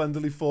worked out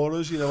splendidly for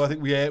us. You know, I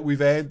think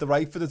we've earned the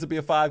right for there to be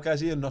a Five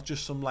Guys here, not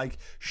just some like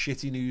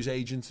shitty news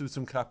agents with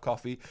some crap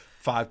coffee.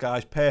 Five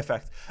Guys,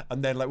 perfect.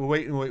 And then like we're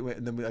waiting,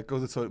 and then we go to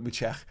the toilet and we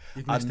check.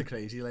 You've missed the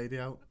crazy lady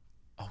out.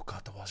 Oh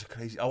God, there was a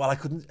crazy. Oh well, I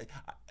couldn't.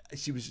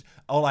 She was.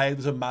 All I heard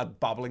was a mad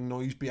babbling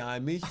noise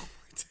behind me.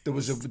 There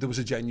was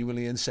a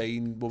genuinely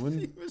insane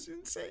woman. She was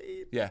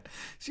insane. Yeah.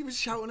 She was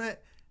shouting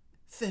at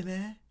thin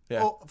air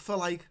for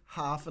like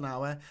half an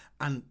hour,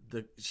 and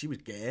she was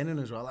gaining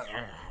as well,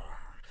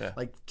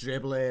 like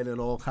dribbling and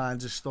all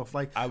kinds of stuff.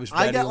 Like I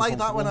get like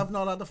that when I've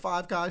not had the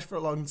Five Guys for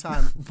a long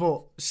time.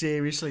 But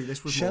seriously,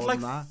 this was more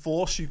than that.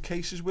 4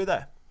 suitcases with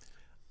her,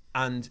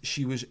 and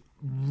she was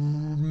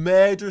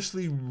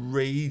murderously,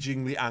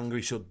 ragingly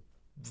angry. So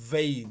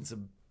veins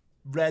and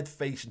red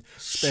face and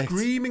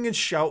screaming and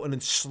shouting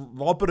and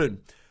slobbering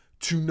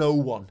to no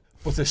one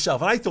but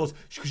herself. And I thought,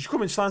 because she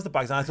come in, slams the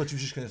bags, and I thought she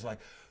was just going to like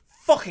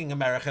fucking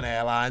American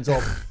Airlines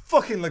or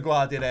fucking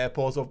LaGuardia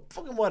Airport or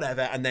fucking whatever,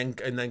 and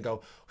then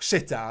go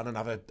sit down and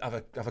have a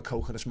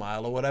Coke and a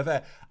smile or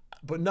whatever.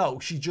 But no,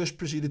 she just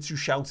proceeded to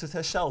shout at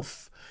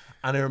herself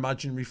and her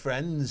imaginary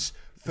friends.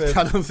 I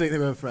don't think they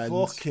were friends.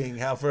 Fucking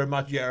hell, for her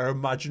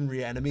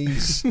imaginary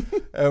enemies,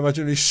 her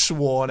imaginary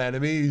sworn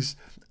enemies,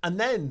 and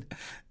then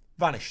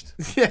vanished.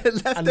 Yeah,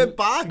 left their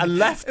bag. And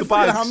left the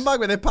bag. A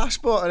handbag with her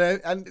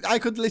passport and I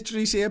could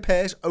literally see her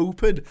purse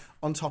open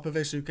on top of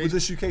her suitcase. With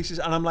the suitcases,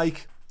 and I'm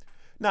like,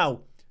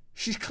 now,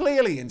 she's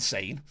clearly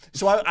insane.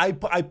 So I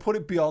put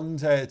it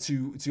beyond her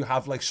to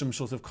have like some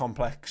sort of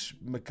complex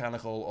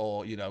mechanical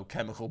or,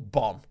 chemical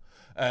bomb.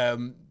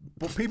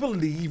 But people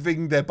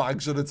leaving their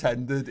bags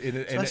unattended in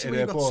an airport.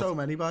 We've got so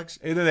many bags.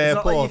 In an airport.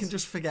 It's not like you can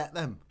just forget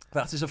them.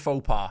 That is a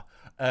faux pas.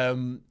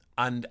 I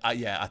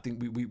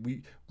think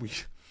we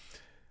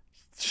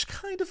just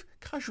kind of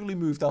casually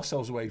moved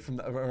ourselves away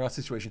from our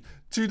situation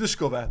to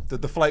discover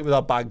that the flight with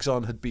our bags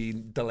on had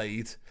been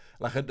delayed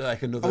like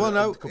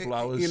another couple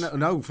hours.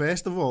 No,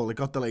 first of all, it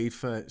got delayed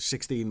for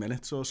 16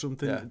 minutes or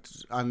something. Yeah.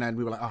 And then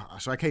we were like,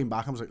 so I came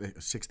back, I was like, a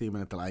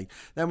 16-minute delay.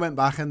 Then went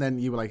back, and then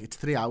you were like, it's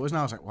 3 hours now.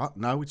 I was like, what?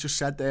 No, it just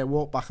said there,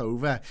 walk back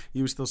over.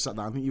 You were still sat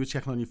down. I think you were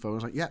checking on your phone. I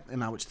was like, yeah,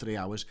 and now it's 3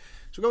 hours.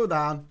 So go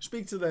down,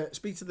 speak to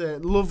the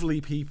lovely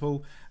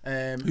people.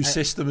 Whose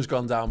system has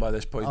gone down by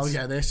this point. Oh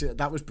yeah,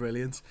 that was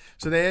brilliant.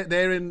 So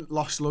they're in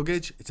lost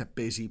luggage. It's a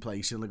busy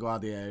place in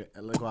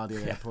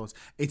LaGuardia Airport.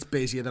 It's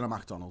busier than a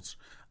McDonald's.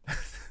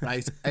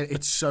 Right,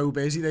 it's so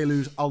busy they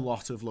lose a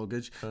lot of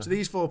luggage. So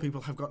these 4 people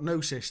have got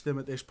no system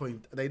at this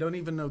point. They don't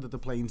even know that the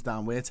plane's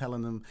down. We're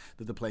telling them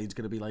that the plane's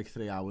going to be like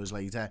 3 hours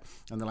later,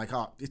 and they're like,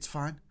 oh, it's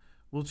fine,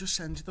 we'll just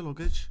send you the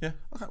luggage. Yeah.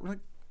 Okay, we're like,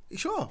 you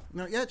sure?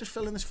 Yeah, just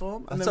fill in this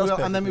form. And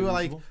then we were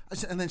like,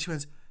 and then she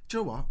went, do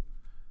you know what,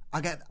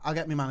 I'll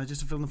get my manager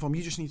to fill in the form,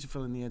 you just need to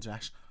fill in the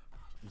address.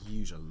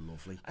 Yous are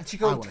lovely. And she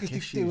goes,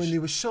 they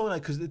were so nice,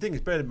 because the thing is,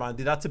 bear in mind,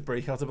 they'd had to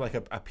break out of like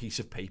a piece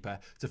of paper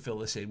to fill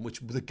this in, which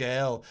the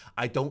girl,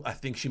 I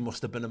think she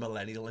must have been a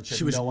millennial, and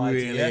she was no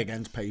really idea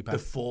against paper. The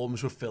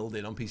forms were filled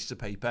in on pieces of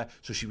paper,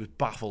 so she was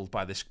baffled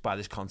by this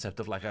concept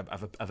of like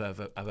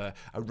a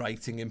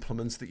writing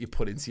implement that you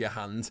put into your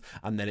hand,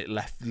 and then it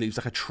leaves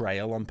like a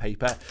trail on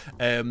paper.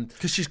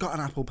 Because she's got an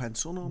Apple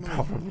Pencil normally.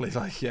 Probably,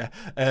 like, yeah.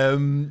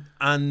 Anyway,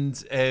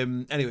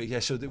 yeah.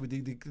 So they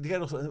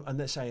get us, and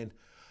they're saying,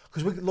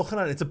 because we're looking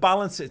at it to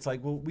balance it, it's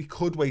like, well, we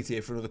could wait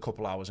here for another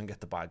couple of hours and get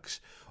the bags,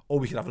 or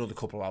we could have another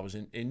couple of hours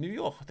in New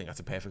York. I think that's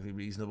a perfectly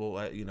reasonable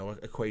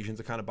equation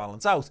to kind of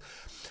balance out.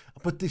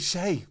 But they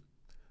say,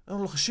 oh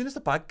look, as soon as the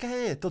bag get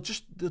here, they'll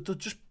just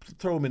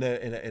throw them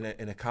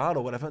in a car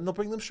or whatever, and they'll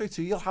bring them straight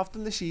to you. You'll have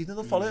them this evening.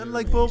 They'll follow it. I'm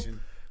like, well,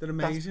 they're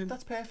amazing.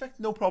 That's perfect.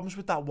 No problems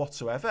with that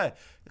whatsoever.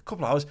 A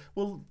couple of hours.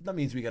 Well, that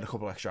means we get a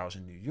couple of extra hours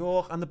in New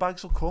York, and the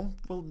bags will come.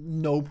 Well,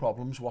 no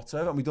problems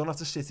whatsoever, and we don't have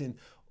to sit in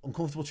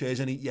uncomfortable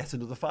chairs and eat yet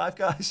another Five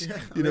Guys. Yeah,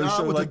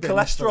 so like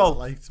cholesterol,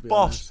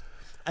 boss.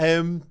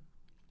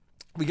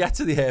 We get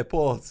to the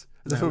airport.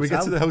 We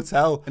get to the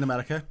hotel in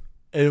America,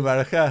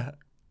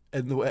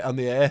 on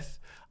the Earth,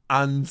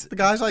 and the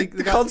guy's like,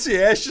 the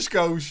concierge just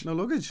goes, no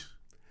luggage.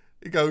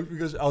 He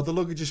goes, oh, the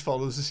luggage just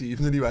follows this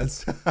evening. He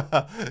went,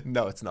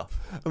 no, it's not.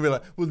 And we're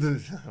like, well,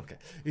 okay.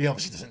 He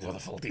obviously doesn't know the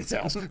full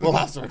details. We'll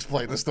have to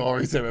explain the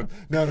story to him.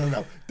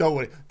 No, don't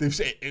worry.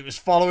 It was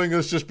following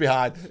us just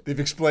behind. They've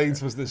explained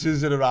to us that as soon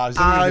as it arrives,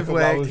 I've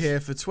worked here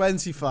for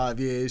 25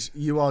 years.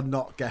 You are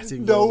not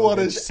getting no one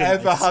has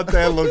ever had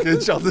their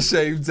luggage on the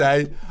same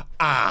day.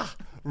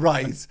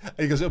 right. And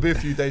he goes, it'll be a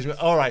few days.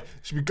 All right.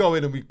 So we go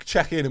in and we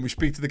check in and we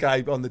speak to the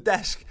guy on the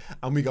desk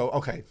and we go,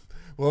 okay,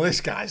 well,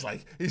 this guy's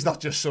like, he's not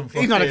just some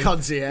fucking... He's not a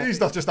concierge. He's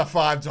not just a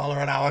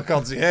 $5 an hour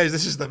concierge.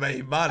 This is the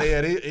main man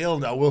here. He'll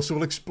know. So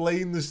we'll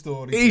explain the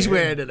story. He's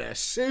wearing a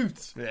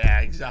suit.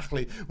 Yeah,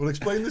 exactly. We'll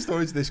explain the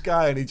story to this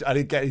guy and he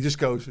just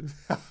goes,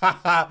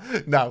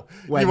 no.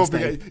 You won't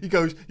be he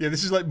goes, yeah,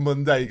 this is like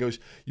Monday. He goes,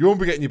 you won't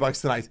be getting your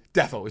bags tonight.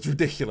 Defo, it's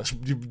ridiculous.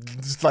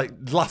 It's like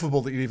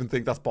laughable that you even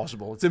think that's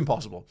possible. It's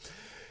impossible.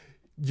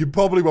 You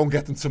probably won't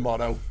get them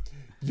tomorrow.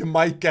 You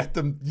might get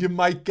them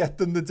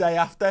the day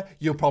after.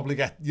 You'll definitely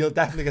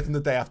get them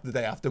the day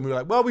after. And we were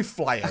like, well, we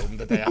fly home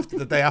the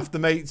day after,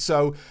 mate.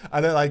 So,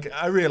 and then like,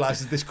 I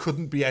realised that this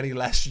couldn't be any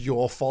less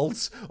your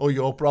fault or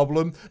your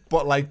problem.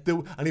 But like,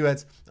 and he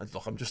went,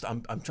 look, I'm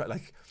trying,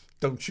 like,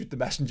 don't shoot the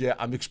messenger.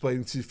 I'm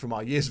explaining to you from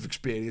our years of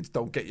experience.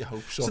 Don't get your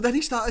hopes up. So then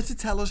he started to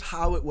tell us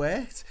how it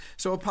worked.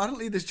 So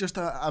apparently there's just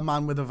a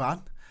man with a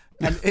van.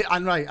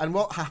 And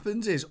what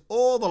happens is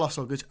all the lost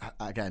luggage,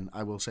 again,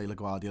 I will say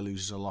LaGuardia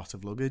loses a lot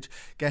of luggage,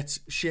 gets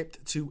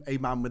shipped to a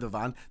man with a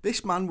van.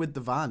 This man with the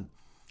van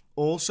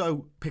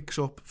also picks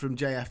up from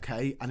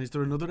JFK, and is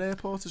there another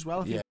airport as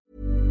well? Yeah.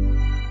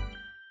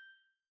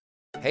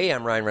 Hey,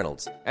 I'm Ryan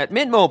Reynolds. At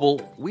Mint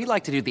Mobile, we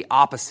like to do the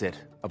opposite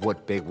of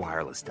what Big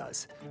Wireless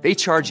does. They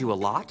charge you a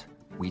lot.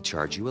 We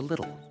charge you a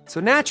little. So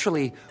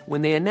naturally,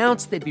 when they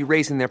announced they'd be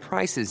raising their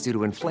prices due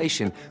to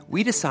inflation,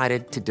 we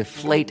decided to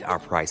deflate our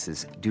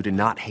prices due to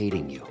not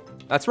hating you.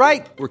 That's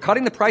right. We're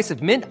cutting the price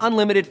of Mint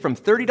Unlimited from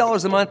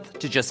 $30 a month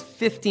to just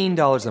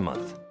 $15 a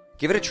month.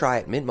 Give it a try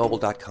at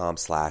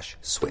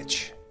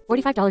mintmobile.com/switch.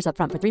 $45 up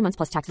front for 3 months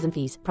plus taxes and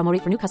fees. Promo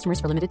rate for new customers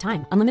for limited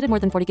time. Unlimited more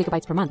than 40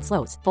 gigabytes per month.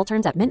 Slows full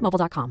terms at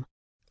mintmobile.com.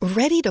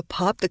 Ready to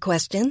pop the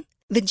question?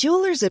 The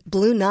jewelers at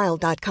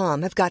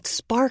BlueNile.com have got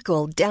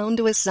sparkle down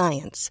to a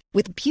science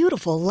with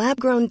beautiful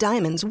lab-grown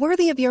diamonds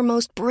worthy of your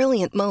most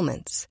brilliant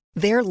moments.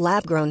 Their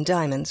lab-grown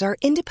diamonds are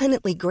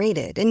independently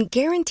graded and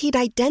guaranteed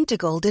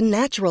identical to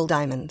natural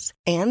diamonds,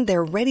 and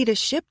they're ready to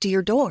ship to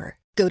your door.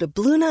 Go to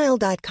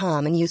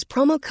BlueNile.com and use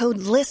promo code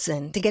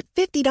LISTEN to get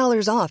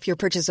 $50 off your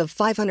purchase of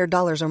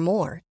 $500 or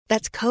more.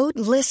 That's code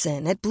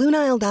LISTEN at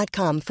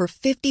BlueNile.com for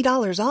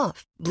 $50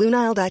 off.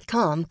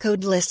 BlueNile.com,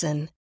 code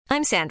LISTEN.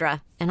 I'm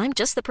Sandra, and I'm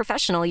just the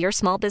professional your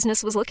small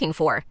business was looking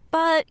for.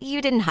 But you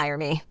didn't hire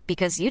me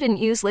because you didn't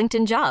use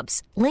LinkedIn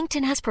Jobs.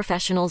 LinkedIn has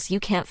professionals you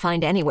can't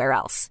find anywhere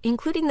else,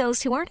 including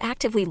those who aren't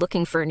actively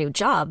looking for a new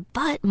job,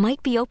 but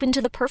might be open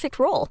to the perfect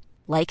role,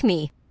 like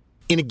me.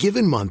 In a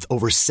given month,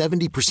 over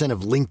 70%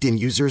 of LinkedIn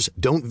users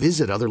don't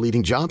visit other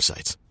leading job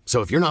sites. So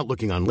if you're not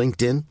looking on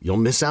LinkedIn, you'll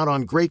miss out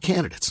on great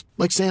candidates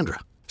like Sandra.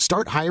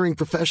 Start hiring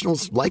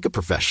professionals like a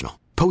professional.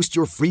 Post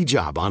your free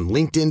job on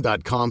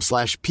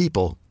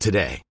linkedin.com/people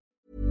today.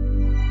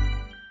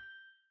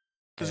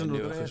 There's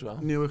Newark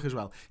as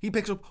well. He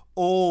picks up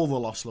all the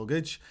lost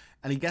luggage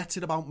and he gets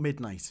it about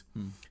midnight.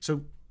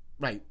 So,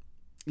 right,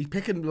 he's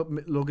picking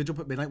luggage up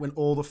at midnight when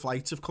all the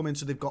flights have come in,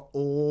 so they've got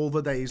all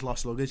the day's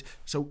lost luggage.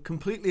 So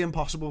completely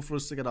impossible for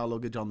us to get our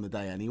luggage on the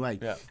day anyway.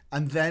 Yeah.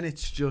 And then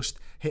it's just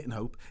hit and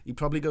hope. He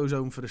probably goes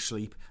home for a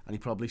sleep and he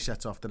probably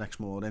sets off the next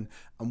morning.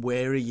 And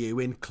where are you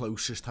in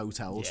closest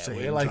hotels to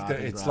him?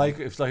 It's like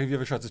if you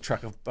ever tried to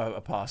track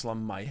a parcel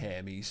on My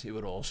Hermes, who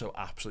were also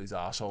absolute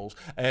arseholes.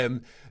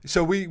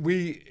 So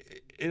we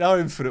in our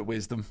infinite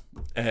wisdom,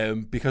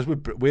 because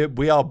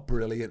we are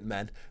brilliant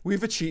men,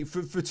 we've achieved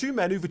for two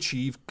men who've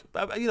achieved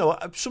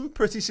some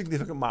pretty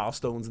significant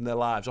milestones in their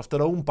lives off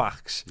their own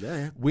backs.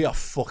 Yeah. We are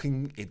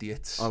fucking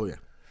idiots. Oh yeah.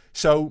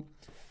 So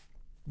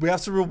we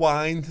have to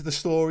rewind the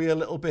story a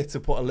little bit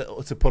to put a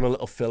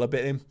little filler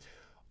bit in.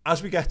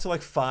 As we get to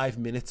like 5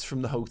 minutes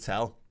from the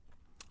hotel,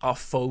 our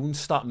phones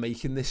start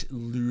making this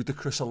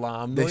ludicrous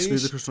alarm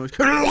noise.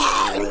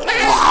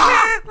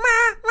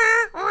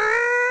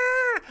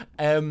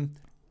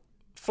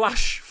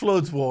 Flash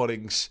flood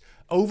warnings.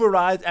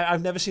 Override.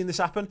 I've never seen this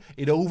happen.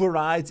 It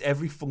overrides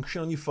every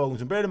function on your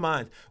phones. And bear in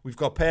mind, we've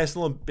got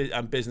personal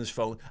and business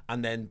phone,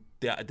 and then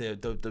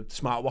the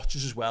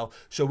smartwatches as well.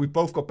 So we've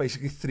both got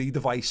basically 3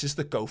 devices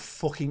that go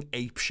fucking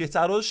ape shit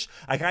at us.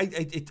 Like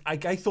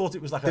I thought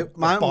it was like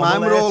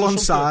mine were all on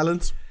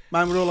silent.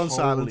 Mine were all on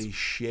silent. Holy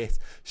shit.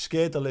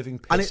 Scared the living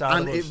piss out of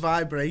us. And it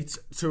vibrates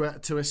to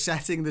a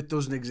setting that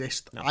doesn't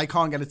exist. No. I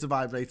can't get it to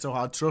vibrate so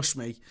hard, trust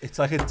me. It's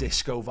like a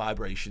disco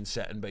vibration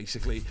setting,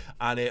 basically.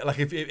 And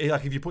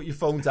if you put your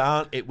phone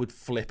down, it would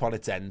flip on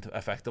its end,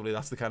 effectively.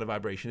 That's the kind of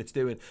vibration it's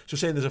doing. So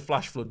saying there's a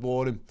flash flood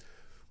warning.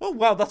 Oh,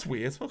 wow, that's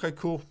weird. Okay,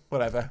 cool.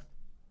 Whatever.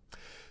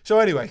 So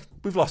anyway,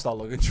 we've lost our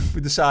luggage.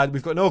 We decide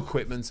we've got no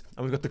equipment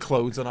and we've got the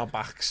clothes on our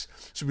backs.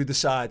 So we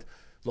decide,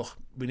 look,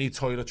 we need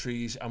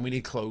toiletries and we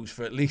need clothes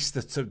for at least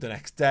the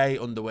next day,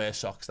 underwear,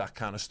 socks, that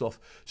kind of stuff.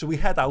 So we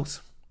head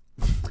out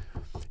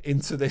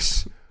into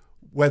this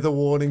weather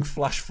warning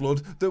flash flood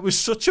that was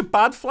such a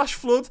bad flash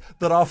flood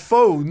that our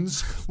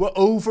phones were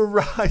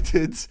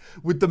overridden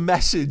with the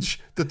message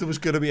that there was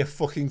going to be a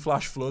fucking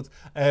flash flood.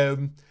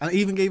 And it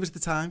even gave us the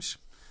times,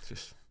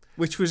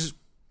 which was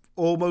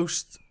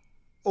almost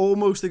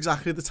almost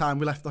exactly the time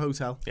we left the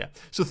hotel. Yeah.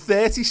 So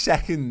 30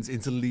 seconds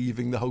into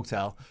leaving the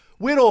hotel,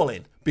 we're all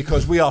in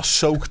because we are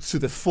soaked to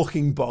the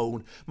fucking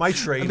bone. My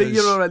trainers... I think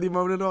you're already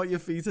moaning about your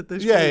feet at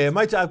this point.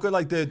 Yeah. I've got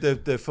like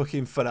the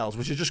fucking Pharrells,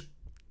 which are just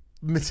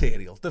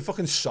material. They're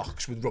fucking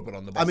socks with rubber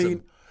on the bottom. I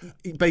mean,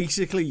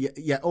 basically,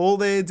 yeah, all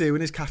they're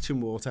doing is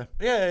catching water.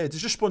 Yeah,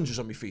 there's just sponges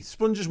on my feet.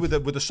 Sponges with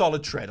a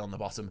solid tread on the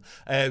bottom.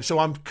 So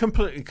I'm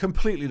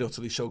completely and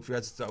utterly soaked from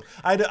head to toe.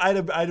 I had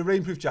a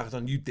rainproof jacket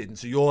on, you didn't,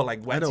 so you're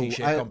like wet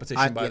t-shirt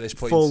competition by this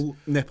point. Full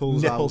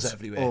nipples out,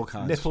 everywhere. All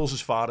kinds. Nipples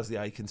as far as the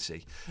eye can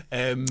see.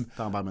 Down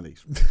by my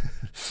knees.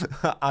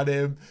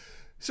 And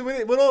so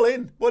we're all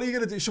in. What are you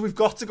going to do? So we've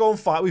got to go and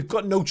fight. We've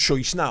got no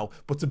choice now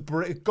but to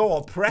go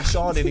on, press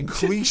on in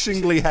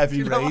increasingly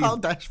heavy rain. Do you know how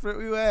desperate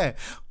we were?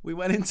 We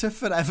went into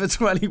Forever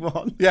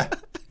 21. Yeah.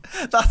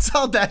 That's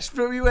how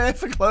desperate we were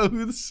for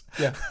clothes.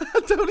 Yeah.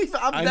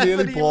 I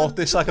nearly bought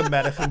this like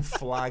American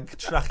flag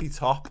tracky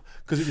top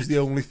because it was the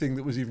only thing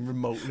that was even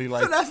remotely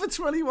like... Forever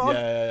 21?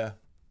 Yeah,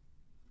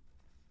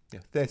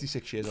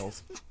 36 years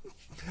old.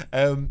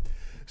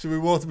 So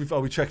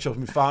we checked shops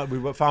and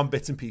we found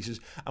bits and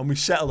pieces and we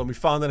settled and we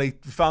found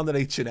an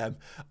H&M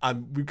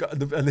and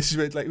this is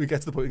where, like, we get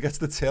to the point, we get to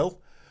the till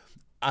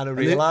and I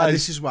realised... And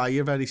this is why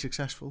you're very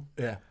successful.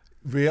 Yeah.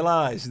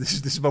 Realise, this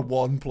is my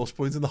one plus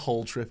point in the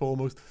whole trip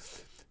almost.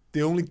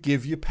 They only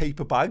give you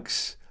paper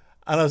bags.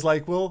 And I was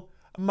like, well,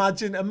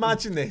 imagine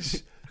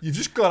this. You've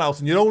just gone out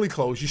and you're only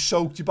clothes, you're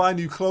soaked, you buy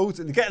new clothes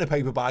and you get in a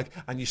paper bag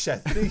and you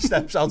set 3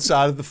 steps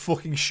outside of the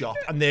fucking shop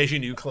and there's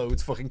your new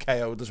clothes fucking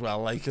KO'd as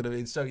well, like, you know what I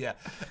mean? So yeah.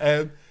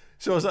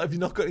 So I was like, have you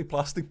not got any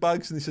plastic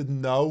bags? And they said,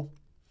 no.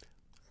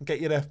 I'll get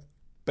you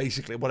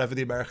basically whatever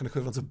the American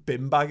equivalent of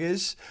bin bag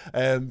is.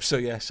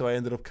 So I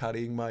ended up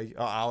carrying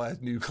our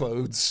new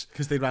clothes.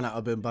 Because they ran out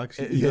of bin bags.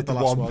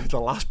 The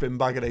last bin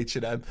bag at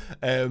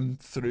H&M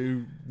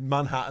through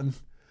Manhattan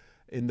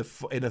in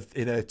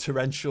a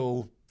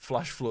torrential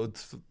flash flood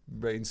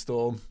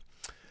rainstorm.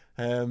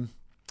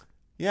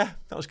 Yeah,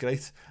 that was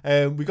great.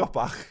 We got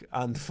back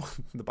and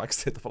the bag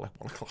stayed up at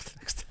like 1 o'clock the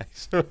next day.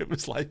 So it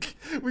was like,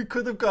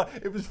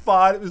 it was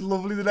fine, it was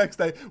lovely the next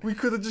day. We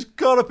could have just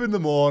got up in the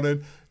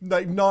morning,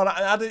 like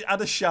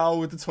had a shower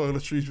with the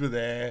toiletries were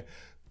there,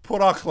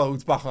 put our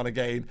clothes back on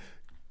again,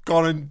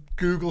 gone and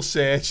Google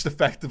searched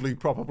effectively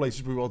proper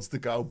places we wanted to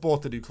go,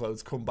 bought the new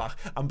clothes, come back,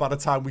 and by the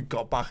time we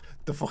got back,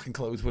 the fucking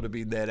clothes would have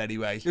been there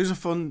anyway. It wasn't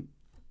fun.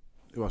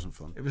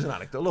 It was an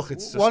anecdote. Look,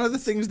 it's just... One of the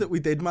things that we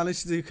did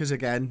manage to do, because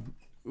again,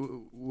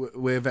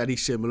 we're very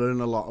similar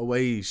in a lot of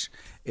ways,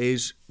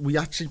 is we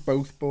actually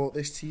both bought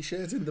this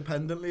t-shirt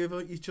independently of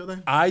each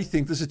other. I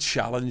think there's a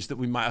challenge that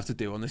we might have to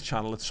do on this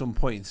channel at some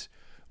point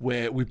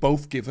where we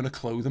both given a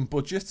clothing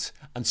budget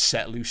and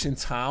set loose in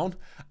town,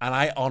 and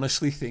I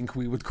honestly think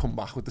we would come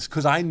back with this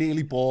because I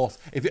nearly bought.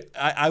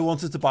 I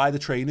wanted to buy the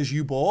trainers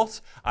you bought.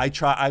 I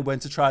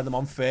went to try them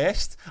on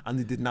first, and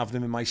they didn't have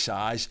them in my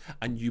size.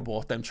 And you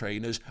bought them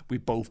trainers. We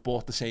both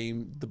bought the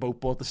same. They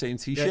both bought the same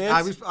t-shirt.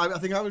 Yeah,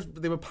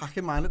 They were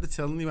packing mine at the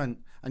till, and you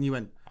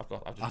went.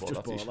 I've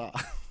just bought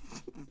that.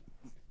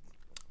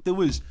 There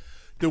was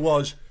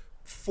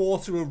 4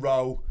 to a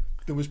row.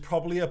 There was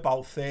probably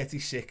about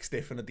 36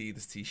 different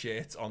Adidas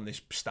t-shirts on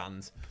this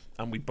stand,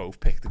 and we both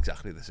picked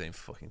exactly the same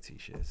fucking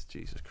t-shirts.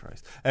 Jesus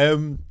Christ.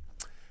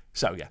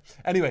 So yeah.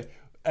 Anyway,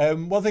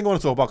 one thing I want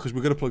to talk about, because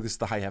we're going to plug this to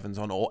the high heavens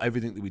on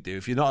everything that we do.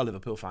 If you're not a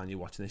Liverpool fan, you're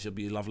watching this,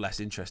 you'll have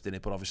less interest in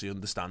it, but obviously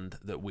understand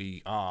that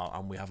we are,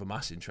 and we have a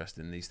mass interest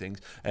in these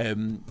things.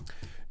 You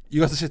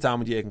got to sit down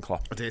with Jurgen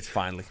Klopp. I did.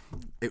 Finally.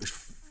 It was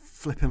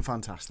flipping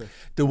fantastic.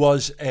 There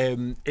was,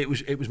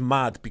 it was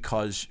mad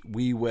because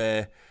we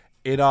were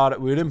in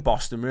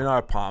Boston, we were in our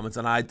apartment,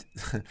 and I'd,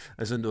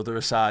 as another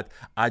aside,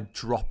 we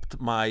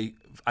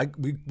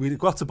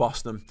got to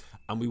Boston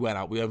and we went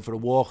out. We went for a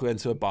walk, we went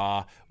to a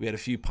bar, we had a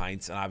few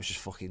pints, and I was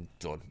just fucking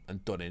done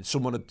in.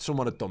 Someone had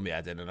done me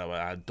head in, and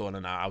I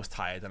was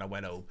tired, and I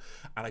went home,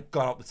 and I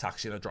got out the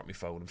taxi and I dropped my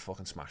phone and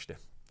fucking smashed it.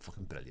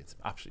 Fucking brilliant,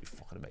 absolutely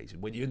fucking amazing.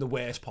 When you're in the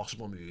worst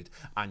possible mood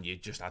and you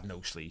just had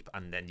no sleep,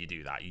 and then you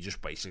do that, you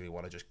just basically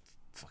want to just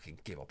fucking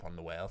give up on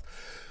the world.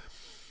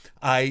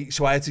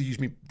 So I had to use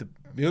my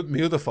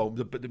other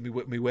phone,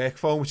 my work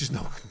phone, which is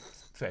no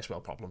first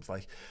world problems,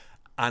 like.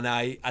 And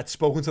I'd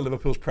spoken to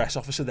Liverpool's press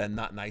officer then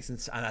that night,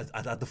 and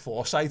I'd had the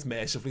foresight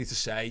mercifully to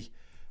say,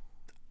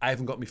 I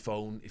haven't got my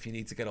phone. If you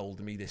need to get hold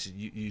of me,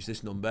 use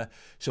this number.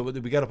 So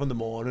we get up in the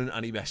morning,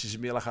 and he messages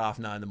me like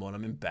 9:30 in the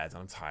morning. I'm in bed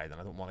and I'm tired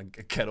and I don't want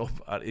to get up.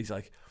 And he's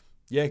like,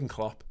 Jurgen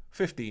Klopp,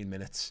 15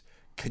 minutes.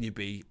 Can you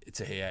be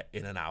to here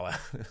in an hour?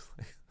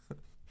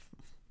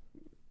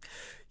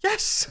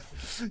 Yes.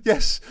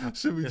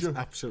 So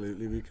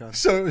absolutely we can.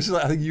 So it was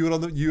like, I think you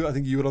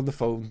were on the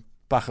phone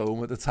back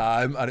home at the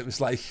time, and it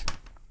was like,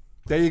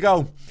 there you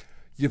go.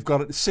 You've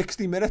got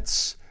 60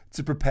 minutes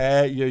to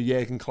prepare your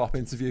Jurgen Klopp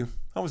interview.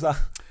 How was that?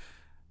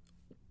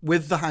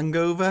 With the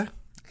hangover,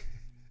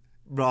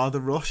 rather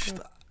rushed.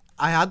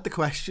 I had the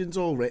questions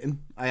all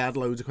written. I had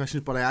loads of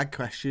questions, but I had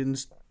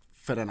questions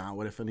for an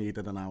hour if I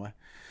needed an hour.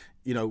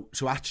 you know,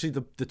 so actually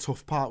the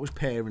tough part was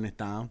paring it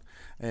down.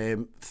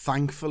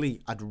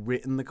 Thankfully, I'd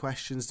written the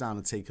questions down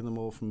and taken them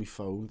all from my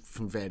phone,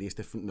 from various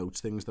different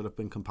notes, things that I've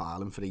been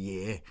compiling for a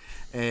year.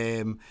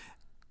 I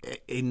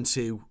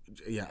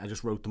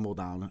just wrote them all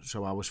down,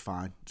 so I was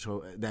fine.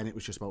 So then it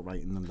was just about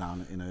writing them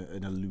down in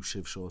an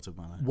elusive sort of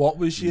manner. What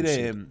was your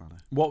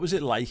what was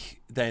it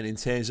like then in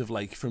terms of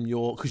like from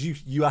your, because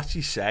you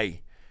actually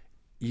say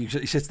you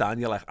sit down,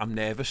 you're like, I'm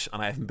nervous, and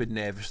I haven't been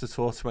nervous to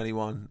talk to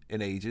anyone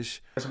in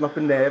ages. I've not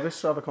been nervous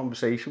to have a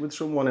conversation with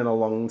someone in a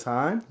long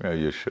time. Yeah,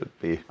 you should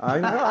be. I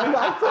know,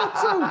 I thought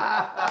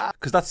so.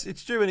 Because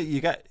it's true,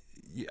 innit?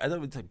 I don't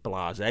want to say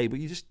blasé, but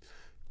you just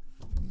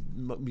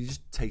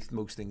take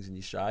most things in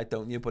your stride,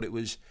 don't you? But it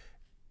was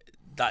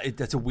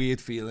that's a weird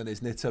feeling,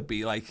 isn't it, to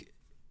be like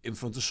in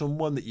front of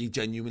someone that you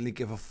genuinely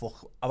give a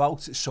fuck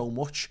about so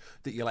much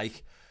that you're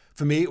like,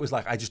 for me it was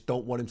like, I just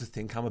don't want him to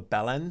think I'm a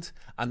bellend,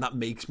 and that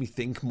makes me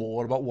think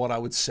more about what I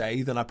would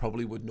say than I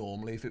probably would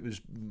normally if it was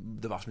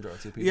the vast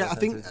majority of people. Yeah, I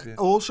think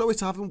also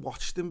it's having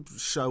watched him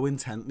so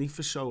intently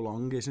for so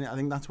long, isn't it? I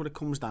think that's what it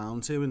comes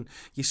down to, and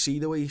you see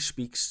the way he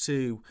speaks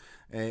to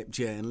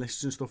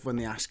journalists and stuff when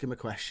they ask him a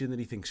question that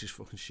he thinks is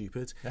fucking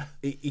stupid. Yeah.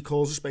 He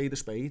calls a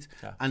spade,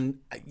 yeah. And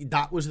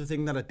that was the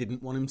thing that I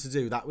didn't want him to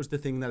do. That was the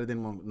thing that I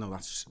didn't want. No,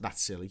 that's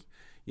silly.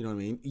 You know what I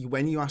mean?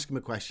 When you ask him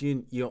a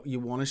question, you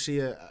want to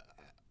see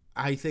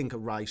I think a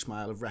wry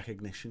smile of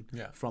recognition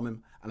from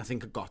him, and I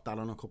think I got that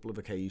on a couple of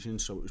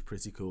occasions, so it was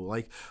pretty cool.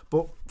 Like,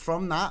 but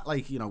from that,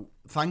 like, you know,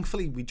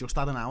 thankfully we just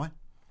had an hour.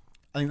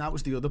 I think that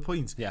was the other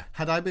point. Yeah.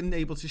 Had I been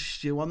able to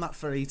stew on that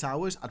for 8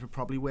 hours, I'd have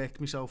probably worked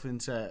myself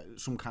into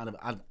some kind of...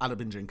 I'd have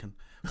been drinking,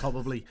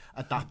 probably,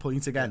 at that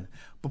point again.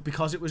 But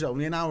because it was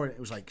only an hour, it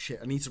was like, shit,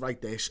 I need to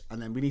write this,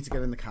 and then we need to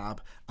get in the cab,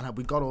 and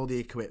we got all the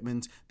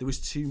equipment. There was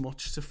too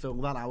much to fill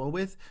that hour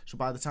with. So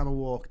by the time I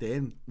walked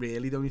in,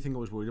 really, the only thing I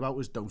was worried about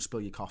was don't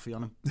spill your coffee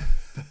on him.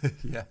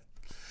 Yeah.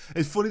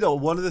 It's funny, though,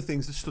 one of the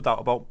things that stood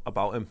out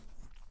about him,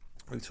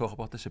 we'll talk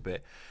about this a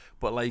bit,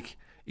 but, like,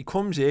 he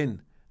comes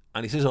in,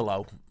 and he says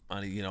hello,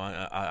 and he, you know,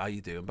 how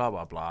you doing, blah,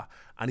 blah, blah.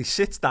 And he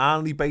sits down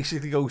and he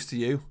basically goes to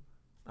you.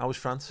 How was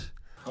France?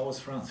 How was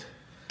France?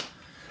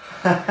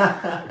 It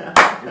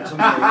was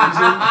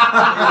amazing.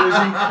 It was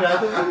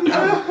incredible.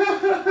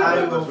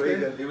 I loved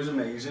it. It was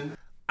amazing.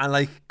 And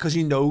like, because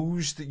he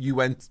knows that you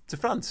went to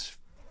France.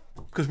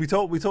 Because we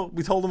told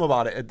him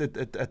about it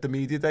at the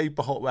media day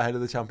ahead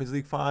of the Champions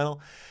League final.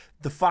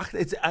 The fact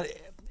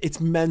it's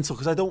mental,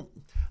 because I'm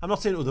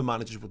not saying other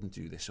managers wouldn't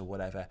do this or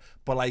whatever,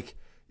 but like,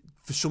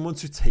 for someone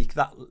to take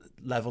that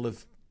level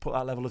of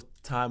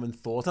time and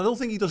thought, I don't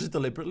think he does it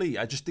deliberately.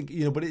 I just think,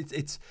 you know, but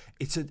it's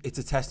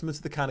a testament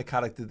to the kind of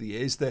character that he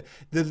is. The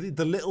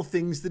little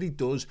things that he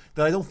does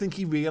that I don't think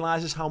he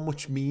realizes how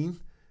much mean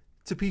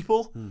to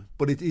people,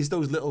 but it is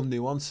those little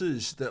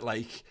nuances that,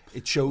 like,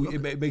 it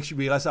makes you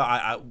realize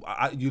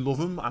that you love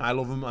him and I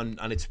love him,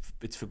 and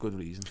it's for good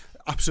reason.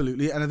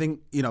 Absolutely. And I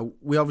think, you know,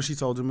 we obviously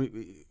told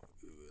him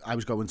I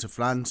was going to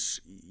France.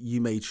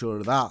 You made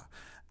sure of that.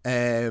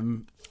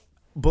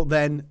 But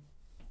then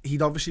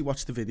he'd obviously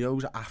watched the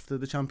videos after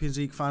the Champions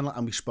League final,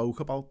 and we spoke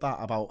about that,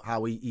 about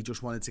how he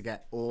just wanted to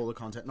get all the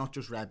content, not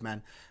just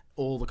Redmen,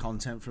 all the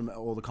content from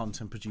all the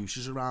content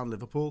producers around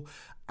Liverpool.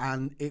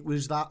 And it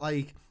was that,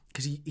 like,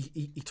 because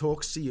he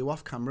talks to you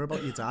off camera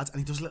about your dad, and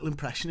he does a little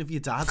impression of your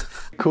dad.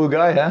 Cool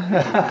guy,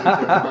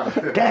 huh?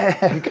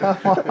 Come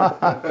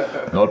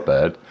on. Not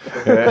bad.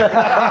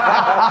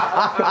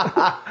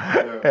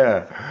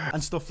 Yeah.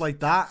 And stuff like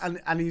that,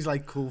 and he's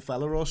like, cool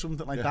fella or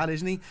something like that,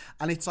 isn't he?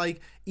 And it's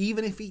like,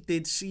 even if he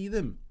did see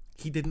them,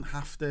 he didn't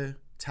have to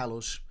tell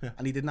us,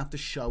 and he didn't have to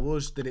show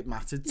us that it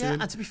mattered to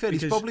him. And to be fair,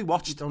 he's probably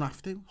watched, you don't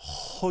have to,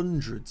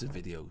 hundreds of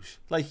videos,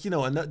 like, you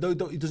know, and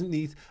he doesn't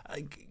need,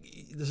 like,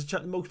 there's a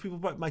chance most people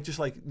might just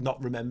like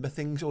not remember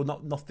things, or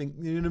not think,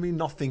 you know what I mean,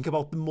 not think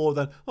about them more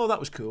than, oh, that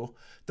was cool.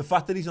 The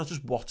fact that he's not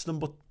just watched them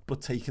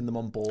but taking them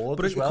on board.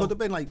 But it could have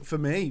been like, for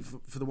me,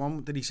 for the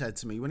one that he said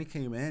to me when he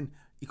came in,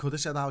 he could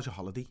have said, how was your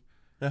holiday?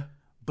 Yeah.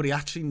 But he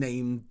actually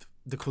named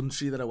the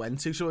country that I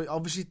went to, so it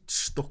obviously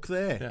stuck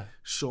there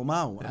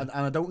somehow, and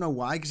I don't know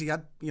why, because he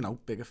had, you know,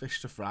 bigger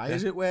fish to fry,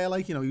 as it were.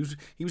 Like, you know, he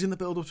was in the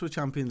build up to a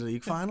Champions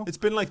League final. It's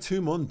been like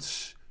 2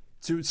 months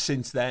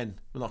since then,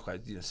 well, not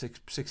quite, you know,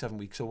 6-7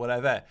 weeks or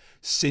whatever,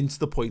 since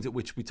the point at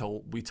which we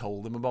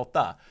told him about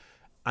that.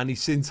 And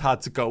he's since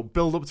had to go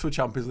build up to a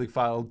Champions League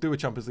final, do a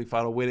Champions League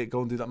final, win it,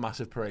 go and do that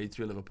massive parade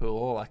through Liverpool,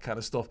 all that kind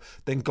of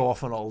stuff. Then go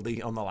off on holiday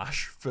on the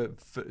lash to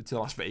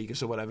Las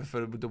Vegas or whatever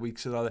for the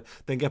weeks and all that.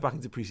 Then get back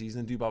into pre-season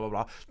and do blah, blah,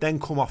 blah. Then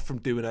come off from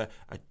doing a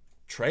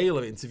trail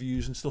of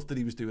interviews and stuff that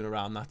he was doing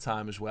around that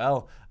time as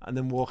well. And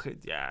then walk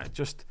it,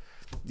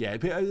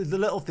 the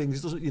little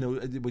things, doesn't, you know,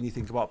 when you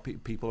think about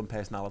people and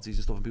personalities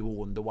and stuff, and people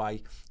wonder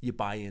why you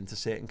buy into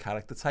certain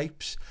character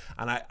types.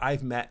 And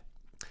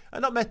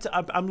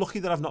I'm lucky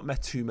that I've not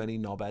met too many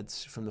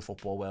knobheads from the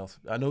football world.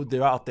 I know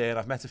they're out there,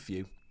 I've met a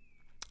few,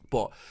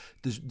 but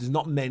there's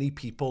not many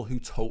people who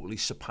totally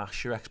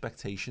surpass your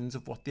expectations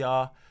of what they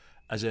are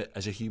as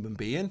a human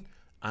being.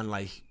 And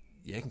like,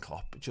 Jurgen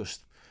Klopp,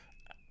 just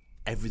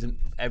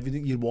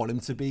everything you want him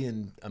to be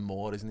and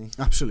more, isn't he?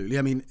 Absolutely.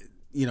 I mean,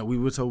 you know, we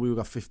were told we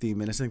got 15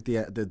 minutes. I think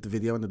the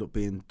video ended up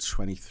being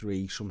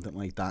 23, something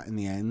like that in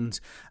the end.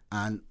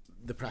 And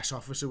the press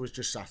officer was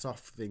just sat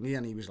off thingy,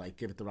 and he was like,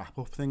 give it the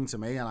wrap-up thing to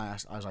me. And I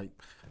was like,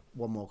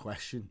 one more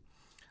question.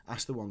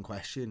 Asked the one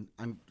question,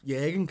 and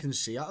Jürgen can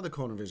see out of the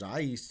corner of his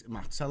eye,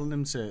 Matt's telling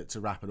him to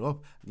wrap it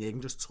up, and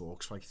Jürgen just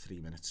talks for like 3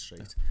 minutes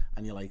straight,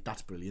 and you're like,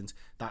 that's brilliant.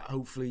 That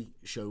hopefully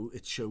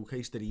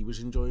showcased that he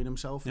was enjoying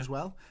himself as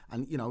well.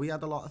 And you know, he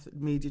had a lot of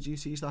media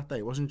duties that day.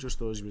 It wasn't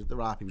just us. He was at the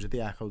Wrap, he was at the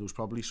Echo, there was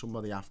probably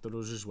somebody after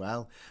us as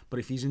well. But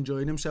if he's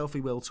enjoying himself,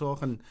 he will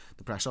talk, and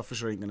the press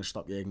officer ain't going to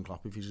stop Jürgen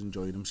Klopp if he's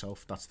enjoying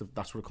himself. That's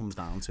what it comes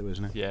down to,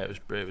 isn't it? Yeah,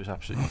 it was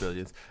absolutely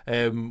brilliant.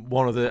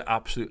 One of the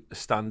absolute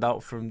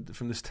standout from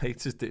the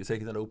States is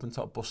taking an open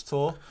top bus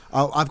tour.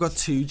 Oh, I've got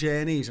 2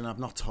 journeys, and I've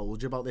not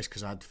told you about this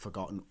because I'd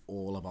forgotten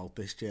all about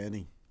this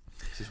journey.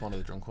 Is this one of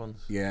the drunk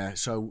ones? Yeah,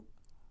 so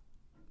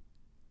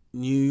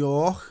New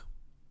York,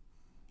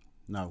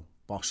 no,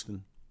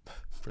 Boston.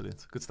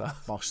 Brilliant, good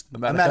stuff. Boston,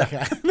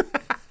 America.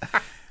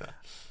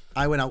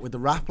 I went out with the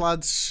Wrap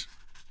lads.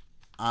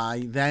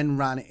 I then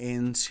ran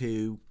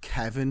into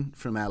Kevin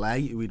from LA,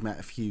 who we'd met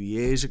a few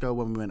years ago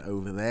when we went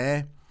over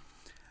there.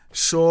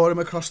 Saw him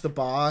across the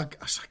bar.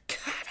 I was like,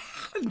 Kevin!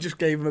 And just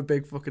gave him a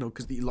big fucking hug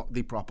because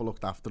they proper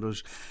looked after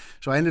us.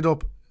 So I ended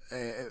up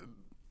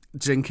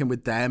drinking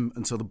with them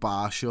until the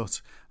bar shut.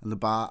 And the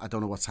bar, I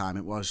don't know what time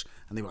it was,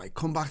 and they were like,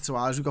 come back to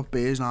ours, we've got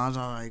beers now. I was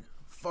like,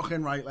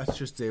 fucking right, let's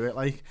just do it.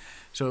 Like,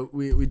 so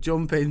we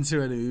jump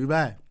into an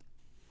Uber,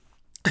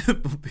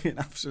 being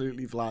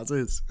absolutely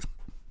flattered.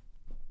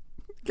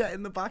 Get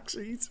in the back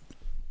seat.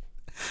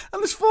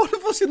 And there's 4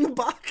 of us in the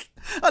back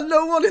and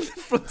no one in the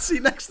front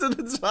seat next to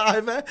the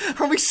driver,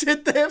 and we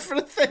sit there for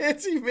a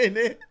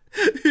 30-minute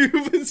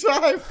Uber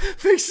drive,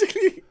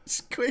 basically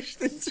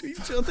squished into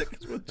each other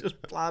because we're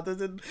just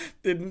bladdered and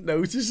didn't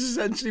notice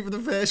essentially for the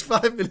first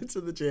 5 minutes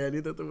of the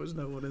journey that there was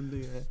no one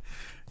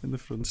in the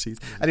front seat.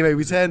 Anyway,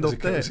 we turned up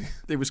there.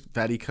 It was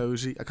very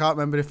cosy. I can't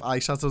remember if I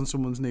sat on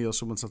someone's knee or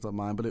someone sat on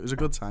mine, but it was a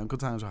good time. Good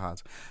times we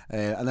had.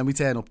 And then we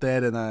turn up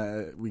there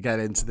and we get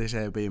into this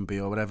Airbnb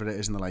or whatever it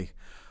is, and they're like,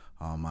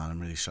 oh man, I'm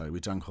really sorry, we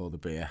drank all the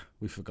beer,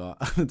 we forgot.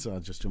 So I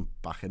just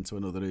jumped back into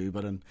another Uber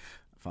and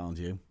found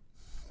you.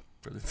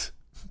 Brilliant.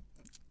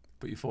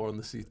 Put you 4 on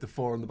the seat, the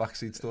 4 on the back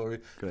seat story.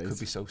 Great. Could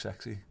be so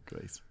sexy.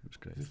 Great, it was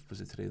great. Was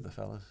it 3 of the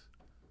fellas?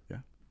 Yeah.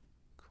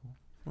 Cool.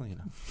 Well, you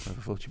know,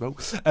 never float your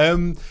boat.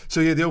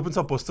 So yeah, the open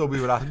top bus tour, we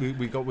got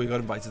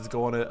invited to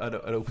go on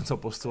an open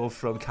top bus tour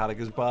from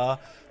Carragher's Bar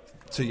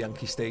to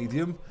Yankee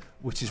Stadium,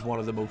 which is one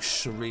of the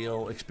most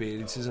surreal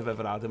experiences I've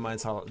ever had in my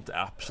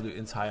absolute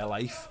entire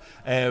life.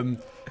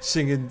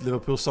 Singing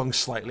Liverpool songs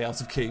slightly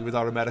out of key with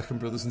our American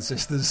brothers and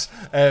sisters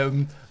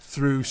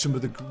through some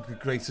of the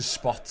greatest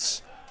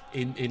spots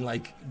in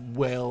like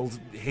world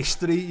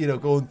history. You know,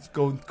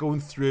 going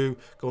through.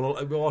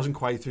 It wasn't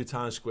quite through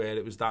Times Square.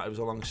 It was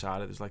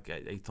alongside it. It was like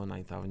 8th or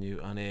 9th Avenue,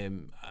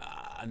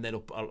 and then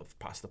up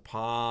past the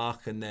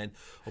park, and then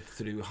up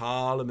through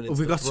Harlem. And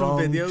we got some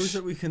videos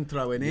that we can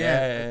throw in here.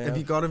 Yeah. Have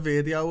you got a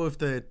video of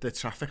the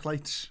traffic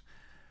lights?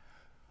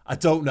 I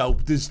don't know.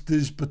 There's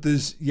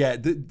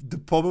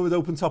the problem with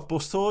open top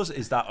bus tours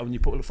is that when you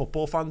put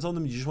football fans on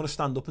them, you just want to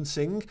stand up and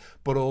sing,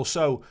 but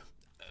also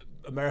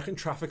American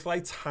traffic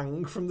lights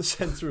hang from the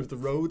centre of the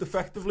road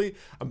effectively,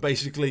 and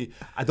basically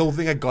I don't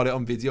think I got it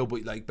on video,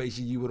 but like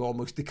basically you were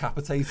almost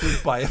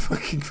decapitated by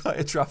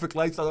a traffic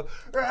light. So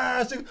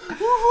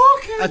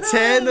I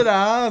turned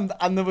around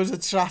and there was a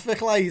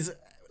traffic light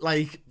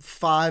like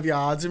 5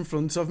 yards in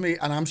front of me,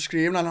 and I'm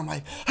screaming and I'm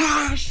like,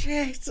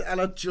 shit,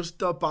 and I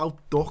just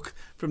about duck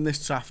from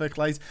this traffic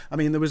light. I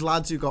mean, there was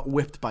lads who got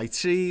whipped by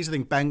trees. I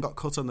think Ben got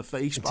cut on the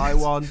face by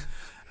one.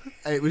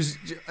 It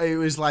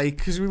was like,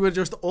 because we were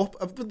just up.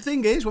 But the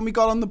thing is, when we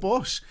got on the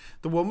bus,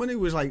 the woman who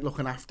was like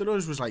looking after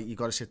us was like, you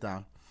got to sit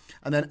down.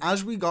 And then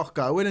as we got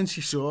going and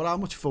she saw how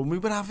much fun we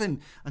were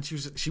having, and she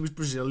was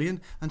Brazilian,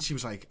 and she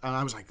was like, and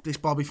I was like, this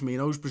Bobby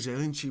Firmino's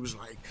Brazilian. She was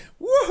like,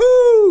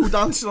 woohoo,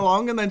 dancing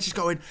along, and then she's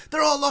going,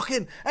 they're all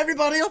looking,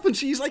 everybody up, and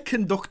she's like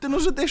conducting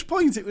us at this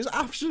point. It was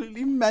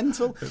absolutely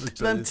mental.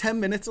 So then 10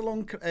 minutes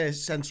along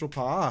Central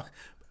Park,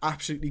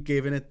 absolutely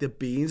giving it the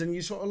beans, and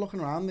you're sort of looking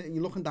around and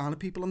you're looking down at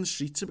people on the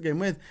streets to begin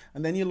with,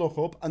 and then you look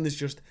up and there's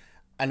just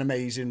an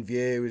amazing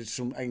view with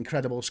some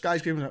incredible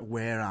skyscrapers. Like,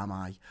 where am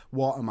I?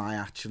 What am I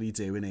actually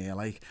doing here?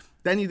 Like,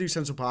 then you do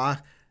Central Park,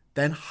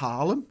 then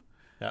Harlem.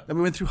 Yeah. Then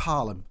we went through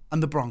Harlem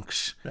and the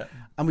Bronx, yeah.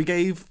 And we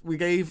gave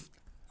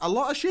a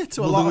lot of shit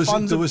to a lot of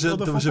fans. There was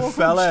a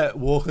fella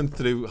walking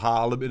through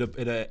Harlem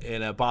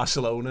in a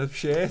Barcelona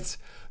shirt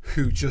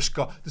who just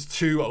got, there's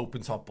 2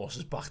 open top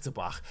buses back to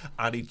back,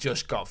 and he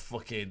just got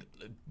fucking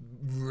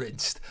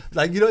rinsed.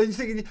 Like, you know, you're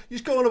thinking, you're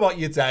just going about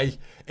your day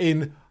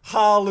in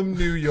Harlem,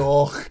 New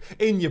York,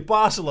 in your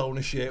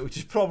Barcelona shirt, which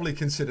is probably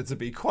considered to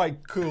be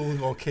quite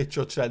cool or kitsch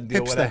or trendy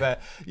or whatever.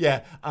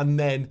 Yeah, and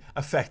then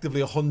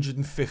effectively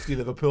 150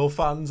 Liverpool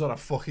fans on a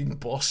fucking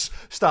bus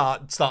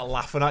start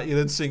laughing at you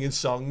and singing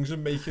songs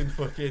and making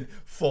fucking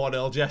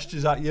 4-0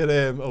 gestures at you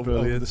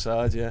over the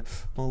side. Yeah,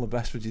 all the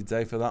best with your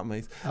day for that,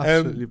 mate.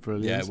 Absolutely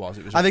brilliant. Yeah, it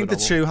was. I think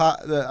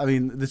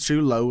the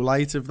true low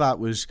light of that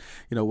was,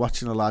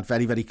 watching a lad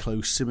very, very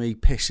close to me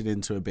pissing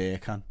into a beer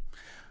can.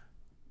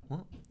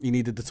 What? He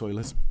needed the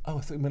toilet. Oh,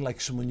 I thought you meant like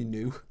someone you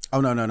knew.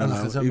 Oh, no.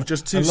 He was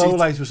just two seats. Low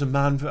light was a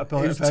man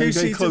about he was two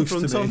seats in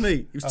front of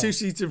me. He was 2 2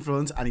 seats in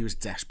front, and he was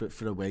desperate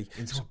for a wee.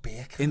 Into a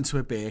beer can? Into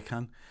a beer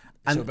can.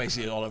 And so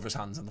basically all over his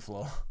hands on the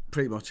floor.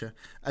 Pretty much, yeah.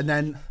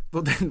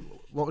 But then,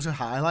 what was a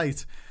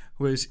highlight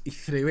was he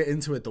threw it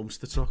into a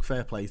dumpster truck.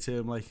 Fair play to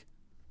him, like.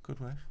 Good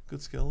work.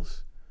 Good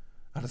skills.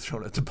 I'd have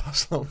thrown it to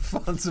Barcelona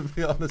fans, to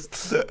be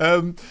honest.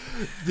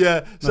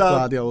 Yeah.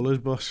 Not Guardiola's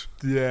boss.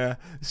 Yeah.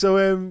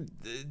 So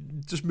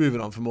just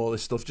moving on from all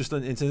this stuff, just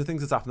in terms of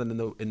things that's happening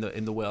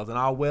in the world, in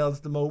our world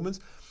at the moment,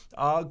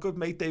 our good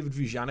mate David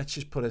Vujanic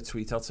just put a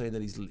tweet out saying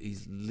that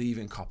he's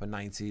leaving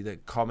Copper90. The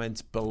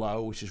comment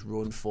below, which is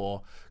run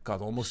for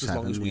almost as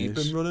long as we've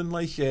been running,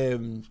 like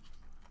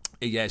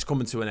it's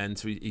coming to an end,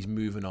 so he's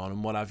moving on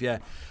and what have you.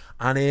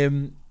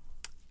 And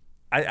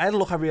I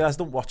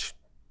realised I don't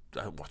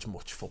watch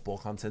much football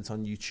content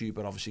on YouTube,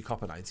 but obviously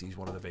Copper90 is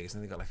one of the biggest. I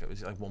think it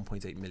was like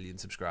 1.8 million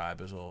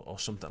subscribers or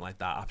something like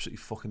that. Absolutely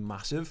fucking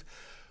massive.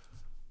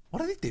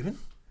 What are they doing?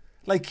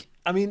 Like,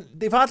 I mean,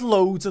 they've had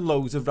loads and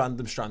loads of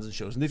random strands and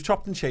shows, and they've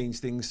chopped and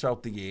changed things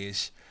throughout the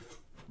years.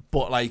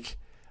 But like,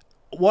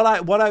 what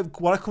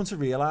I come to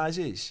realise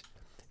is,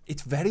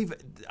 it's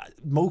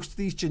most of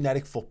these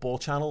generic football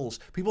channels,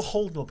 people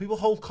hold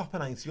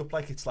Copper90 up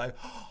like it's like,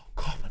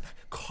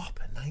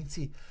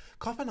 Copper90.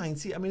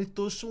 Copper90, I mean, it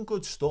does some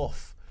good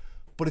stuff,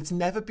 but it's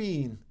never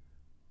been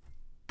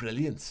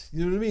brilliant.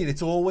 You know what I mean?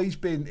 It's always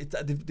been,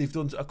 they've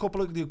done a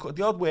couple of,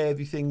 the odd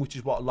worthy thing, which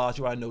is what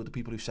largely I know the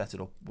people who set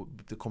it up,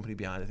 the company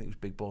behind it, I think it was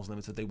Big Balls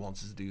Limited, they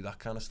wanted to do that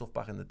kind of stuff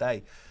back in the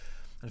day.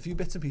 And a few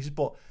bits and pieces,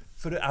 but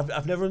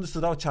I've never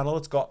understood how a channel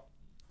that's got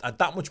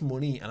that much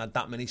money and had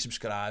that many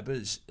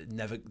subscribers,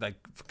 never, like,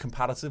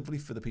 comparatively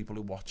for the people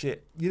who watch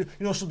it, you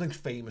know something's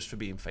famous for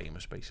being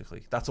famous,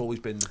 basically. That's always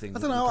been the thing. I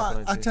don't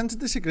know, I tend to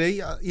disagree.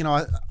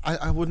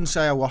 I wouldn't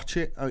say I watch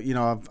it.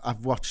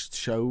 I've watched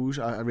shows.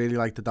 I really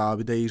like the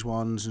Derby Days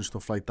ones and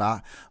stuff like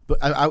that, but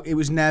it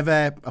was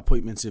never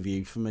appointments of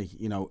view for me.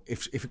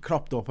 If it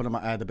cropped up and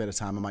I had a bit of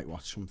time, I might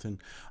watch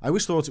something. I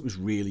always thought it was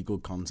really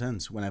good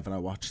content whenever I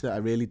watched it. I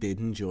really did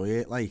enjoy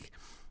it. Like,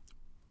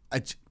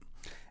 It's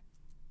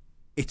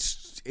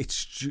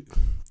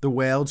the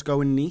world's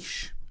going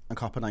niche, and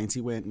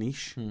Copper90 weren't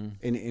niche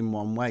in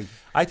one way.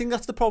 I think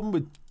that's the problem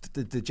with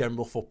the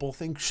general football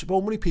thing.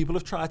 So many people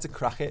have tried to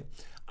crack it,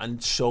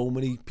 and so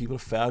many people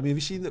have failed. I mean,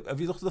 have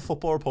you looked at the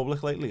Football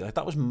Republic lately? Like,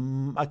 that was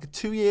like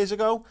 2 years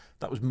ago.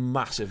 That was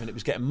massive, and it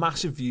was getting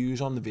massive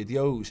views on the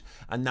videos.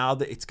 And now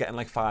that it's getting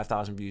like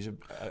 5,000 views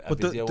a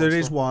video. There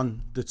is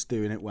one that's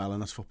doing it well,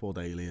 and that's Football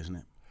Daily, isn't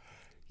it?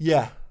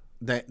 Yeah.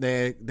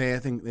 They I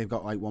think they've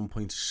got like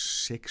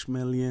 1.6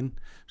 million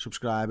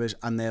subscribers,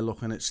 and they're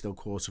looking at still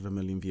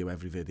 250,000 view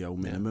every video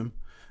minimum,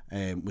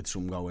 with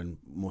some going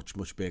much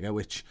bigger,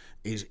 which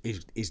is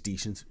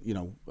decent,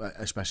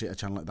 especially at a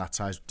channel like that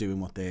size doing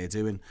what they're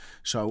doing.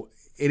 So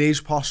it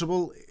is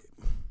possible.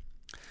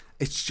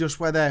 It's just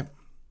whether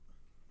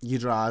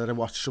you'd rather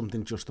watch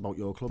something just about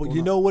your club. But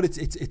you know what?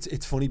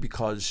 It's funny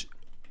because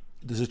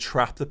there's a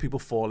trap that people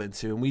fall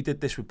into, and we did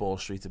this with Ball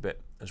Street a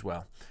bit as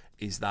well.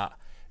 Is that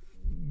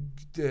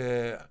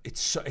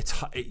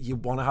you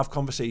want to have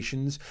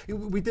conversations.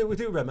 We do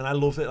remember, and I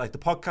love it, like the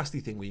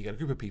podcasty thing where you get a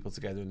group of people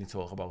together and they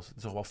talk about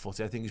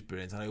footy. I think is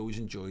brilliant, and I always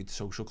enjoyed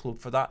Social Club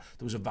for that.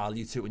 There was a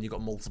value to it when you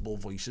got multiple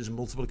voices and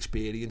multiple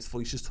experienced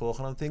voices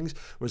talking on things.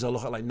 Whereas I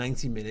look at like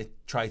 90 Minute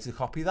try to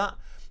copy that,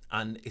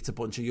 and it's a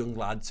bunch of young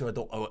lads who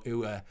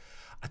I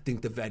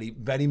think they're very,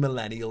 very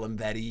millennial and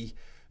very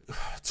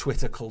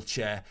Twitter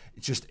culture.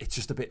 It's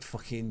just a bit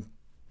fucking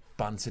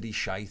bantery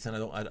shite, and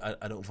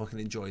I don't fucking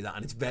enjoy that.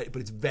 And it's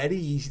very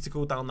easy to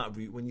go down that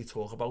route when you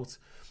talk about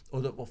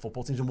other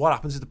football teams. And what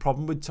happens is, the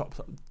problem with top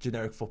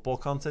generic football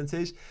content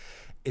is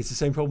it's the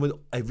same problem with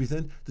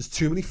everything. There's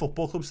too many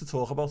football clubs to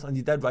talk about, and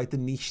you're dead right. The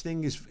niche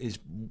thing is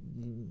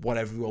what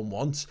everyone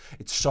wants.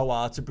 It's so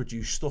hard to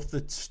produce stuff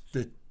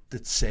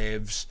that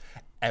serves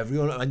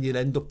everyone, and you'd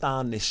end up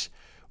down this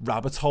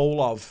rabbit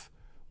hole of,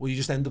 well, you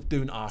just end up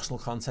doing Arsenal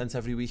content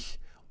every week,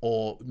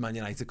 or Man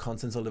United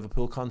content, or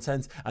Liverpool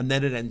content, and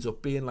then it ends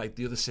up being like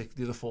the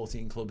other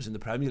 14 clubs in the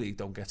Premier League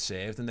don't get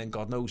saved, and then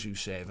God knows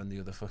who's saving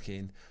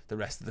the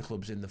rest of the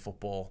clubs in the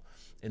football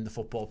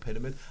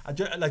pyramid.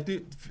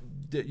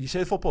 You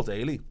say Football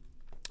Daily.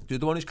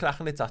 The one who's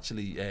cracking it's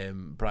actually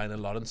Brian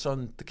and Lawrence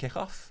on the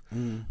Kickoff.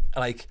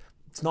 Like,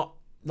 it's not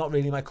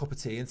really my cup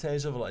of tea in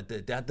terms of like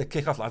the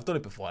Kickoff. I've done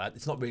it before.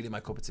 It's not really my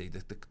cup of tea,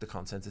 the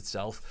content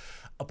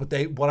itself. But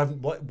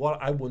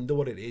what I wonder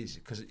what it is,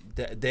 because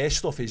their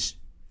stuff is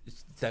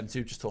them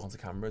two just talking to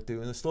camera,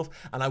 doing the stuff.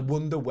 And I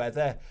wonder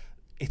whether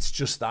it's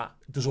just that.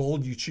 Does all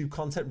YouTube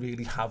content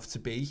really have to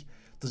be?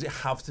 Does it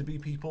have to be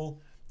people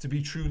to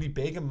be truly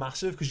big and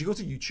massive? Because you go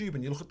to YouTube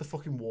and you look at the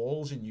fucking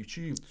walls in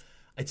YouTube,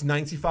 it's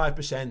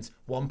 95%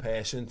 one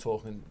person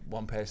talking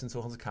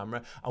to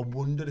camera. I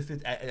wonder if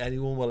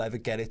anyone will ever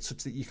get it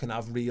such that you can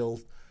have real,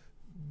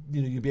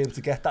 you'll be able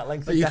to get that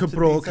length of you depth could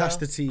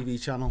broadcast a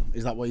TV channel.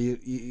 Is that what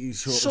you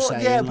sort of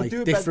saying? Yeah, like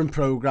different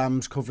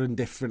programs covering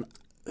different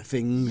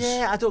things.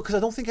 Yeah, I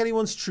don't think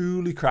anyone's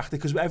truly cracked it,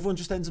 because everyone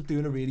just ends up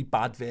doing a really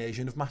bad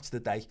version of Match of the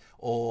Day,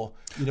 or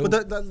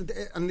But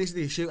and this is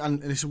the issue,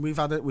 and listen, we've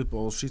had it with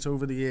Ball Street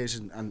over the years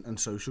and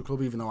Social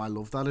Club, even though I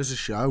love that as a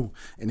show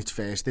in its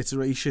first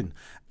iteration.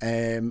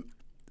 The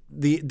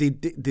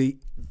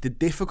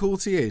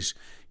difficulty is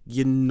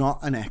you're not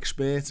an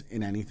expert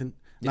in anything.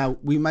 Yeah. Now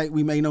we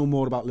may know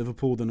more about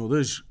Liverpool than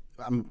others.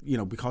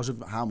 Because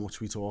of how much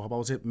we talk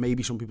about it.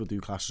 Maybe some people do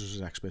class us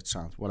as experts,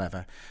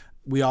 whatever.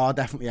 We are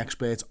definitely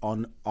experts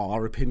on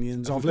our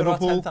opinions of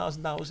Liverpool.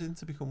 $10,000 in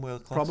to become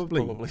world class.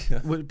 Probably. Yeah.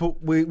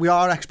 But we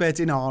are experts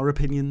in our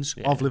opinions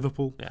of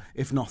Liverpool,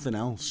 if nothing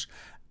else.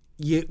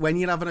 When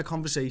you're having a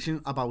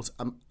conversation about,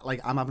 like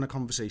I'm having a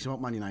conversation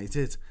about Man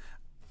United,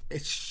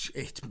 it's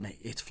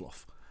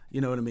fluff. You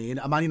know what I mean?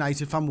 A Man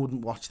United fan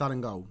wouldn't watch that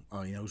and go,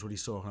 "Oh, he knows what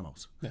he's talking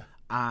about." Yeah.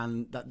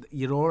 And that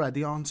you're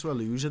already onto a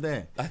loser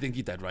there. I think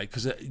you're dead right,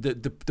 because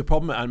the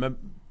problem, I remember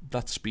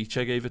that speech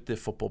I gave at the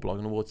Football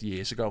Blogging Awards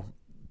years ago,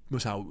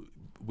 was how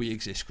we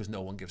exist because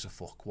no one gives a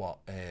fuck what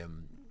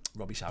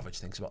Robbie Savage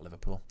thinks about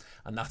Liverpool,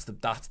 and that's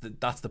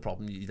the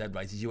problem. You're dead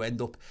right. Is you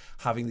end up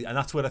having and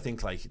that's where I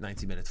think like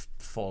 90 Minutes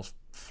falls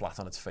flat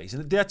on its face.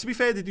 And to be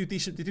fair, they do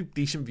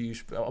decent views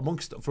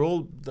for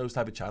all those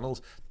type of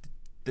channels.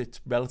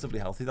 It's relatively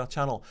healthy, that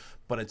channel,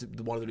 but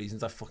one of the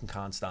reasons I fucking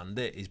can't stand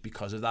it is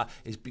because of that.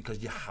 Is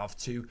because you have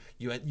to.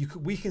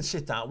 We can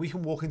sit down. We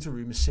can walk into a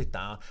room and sit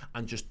down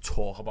and just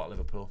talk about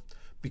Liverpool,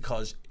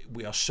 because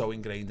we are so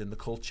ingrained in the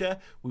culture.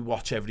 We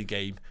watch every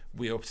game.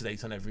 We're up to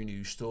date on every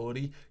news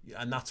story,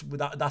 and that's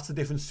the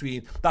difference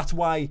between. That's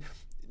why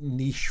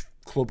niche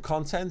club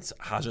content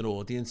has an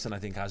audience, and I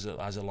think has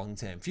a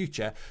long-term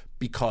future,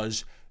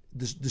 because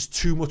there's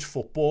too much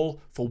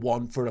football for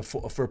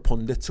a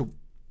pundit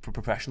for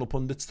professional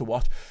pundits to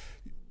watch.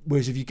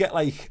 Whereas if you get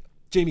like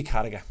Jamie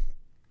Carragher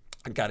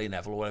and Gary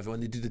Neville or whatever, when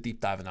they do the deep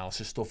dive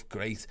analysis stuff,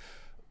 great.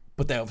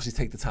 But they obviously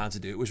take the time to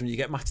do it. Whereas when you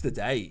get Match of the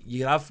Day,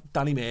 you have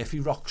Danny Murphy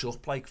rocks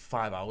up like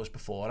 5 hours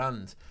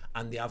beforehand,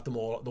 and they have them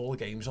all the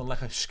games on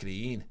like a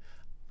screen.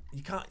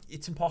 You can't.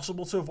 It's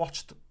impossible to have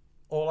watched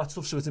all that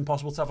stuff, so it's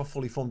impossible to have a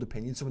fully formed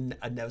opinion. So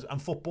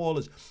and football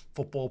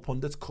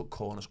pundits cut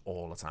corners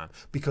all the time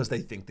because they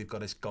think they've got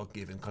this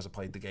God-given, because I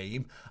played the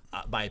game,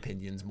 my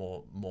opinion's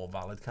more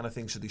valid kind of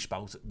thing. So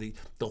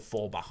they'll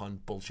fall back on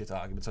bullshit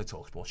arguments. I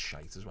talk about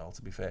shite as well,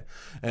 to be fair.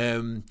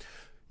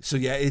 So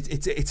yeah,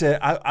 it's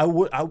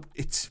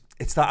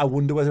that I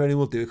wonder whether anyone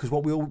will do it, because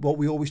what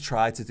we always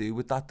tried to do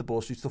with that, the Ball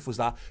Street stuff, was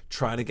that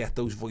trying to get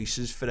those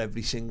voices for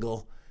every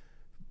single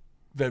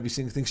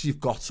thing, so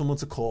you've got someone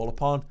to call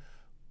upon.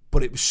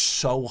 But it was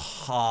so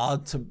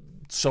hard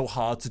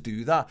to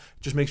do that.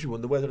 It just makes me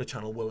wonder whether a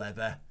channel will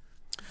ever.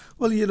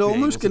 Well, you're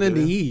almost going to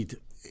need,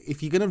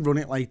 if you're going to run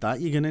it like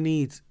that, you're going to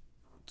need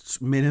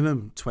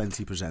minimum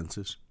 20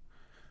 presenters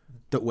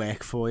that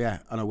work for you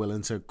and are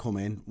willing to come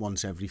in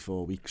once every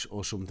 4 weeks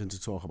or something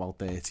to talk about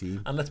their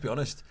team. And let's be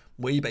honest,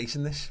 where are you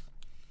basing this?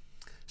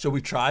 So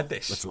we've tried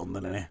this. It's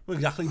London, isn't it? Well,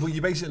 exactly. Well,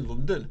 you're based in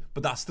London,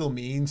 but that still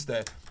means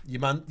that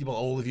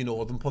all of your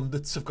northern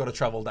pundits have got to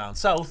travel down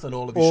south, and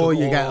all of your or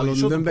you get a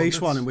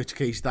London-based one, in which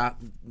case that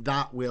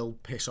will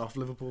piss off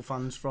Liverpool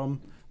fans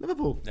from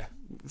Liverpool. Yeah.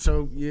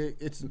 So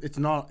it's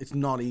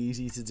not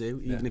easy to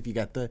do, even if you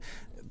get the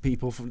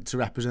people to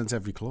represent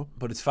every club.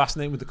 But it's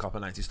fascinating with the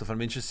Copper 90 stuff.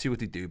 I'm interested to see what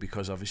they do,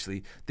 because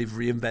obviously they've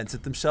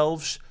reinvented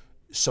themselves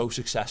so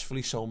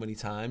successfully so many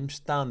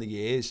times down the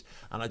years,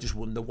 and I just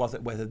wonder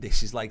whether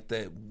this is like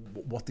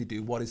what they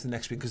do. What is the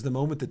next thing? Because the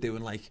moment they're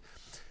doing like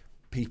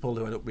people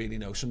who I don't really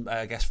know, some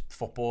I guess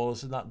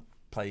footballers and that,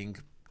 playing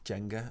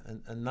Jenga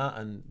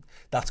and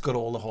that's got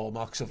all the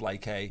hallmarks of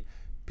like a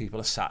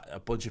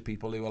bunch of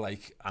people who are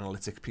like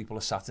analytic people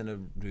are sat in a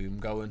room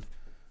going,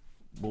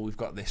 well, we've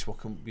got this, what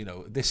can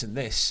this and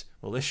this,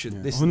 well, this should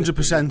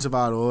 100% of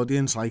our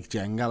audience like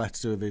Jenga,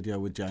 let's do a video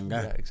with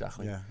Jenga. Yeah,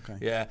 exactly. Yeah, okay.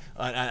 Yeah,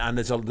 and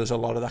there's a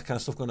lot of that kind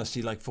of stuff going to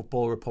see, like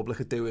Football Republic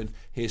are doing,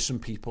 here's some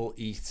people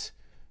eat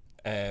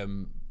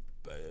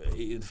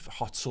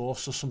hot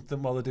sauce or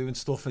something while they're doing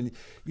stuff, and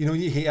you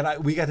hear,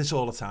 we get this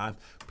all the time,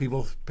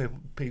 people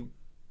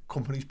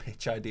companies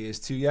pitch ideas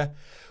to you,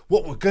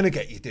 what we're going to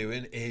get you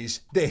doing is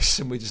this,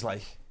 and we're just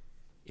like,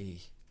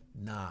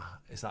 nah,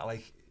 is that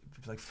like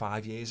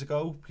 5 years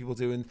ago, we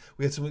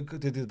had something to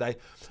do the other day,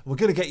 we're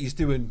going to get you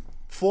doing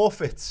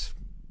forfeits.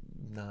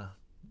 Nah,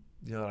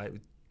 you're all right,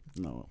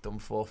 no, done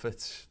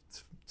forfeits,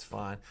 it's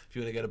fine. If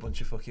you want to get a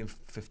bunch of fucking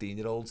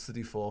 15-year-olds to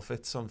do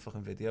forfeits on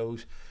fucking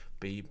videos,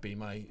 be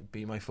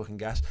my fucking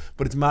guest.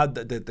 But it's mad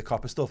that the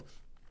Copper stuff,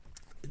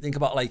 think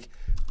about like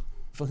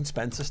fucking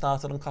Spencer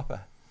started on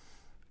Copper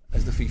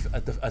as the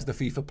the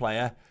FIFA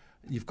player,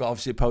 you've got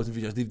obviously opposing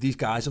videos. These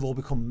guys have all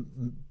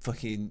become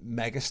fucking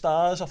mega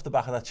stars off the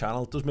back of that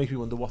channel. It does make me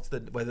wonder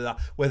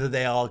whether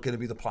they are going to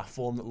be the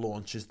platform that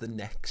launches the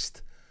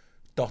next ...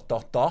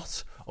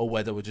 or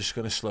whether we're just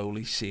going to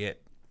slowly see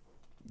it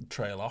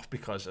trail off,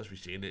 because as we've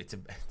seen it,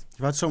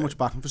 you've had so much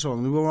backing for so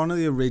long. They were one of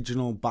the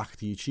original backed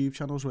YouTube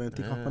channels, weren't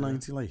they? Copper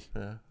 90, like.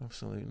 Yeah,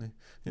 absolutely.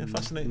 Yeah,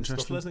 fascinating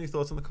stuff. Let us know your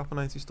thoughts on the Copper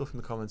 90 stuff in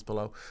the comments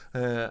below.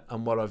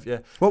 And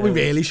what we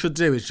really should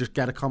do is just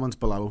get a comment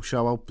below,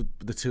 show out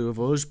the two of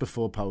us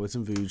before Poet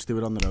and Vooge do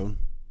it on their own.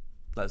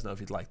 Let us know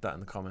if you'd like that in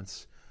the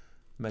comments.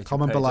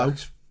 Comment below.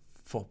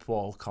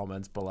 Football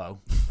comments below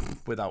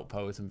without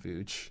Poet and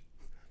Vooge.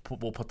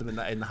 We'll put them in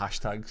the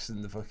hashtags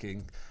and the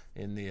fucking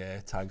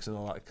tags and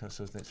all that kind of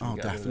stuff. So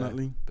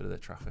definitely. Bit of the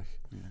traffic.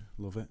 Yeah,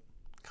 love it.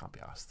 Can't be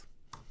asked.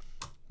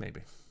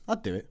 Maybe.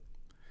 I'd do it.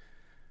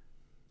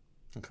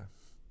 Okay.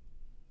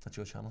 That's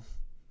your channel.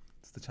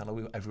 It's the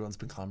channel everyone's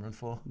been clamouring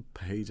for.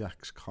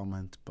 Pajax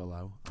comment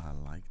below. I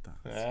like that.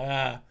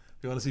 Yeah.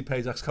 If you want to see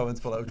Pajax comments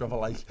below, drop a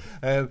like.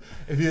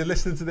 If you're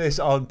listening to this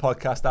on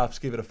podcast apps,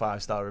 give it a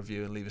 5-star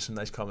review and leave us some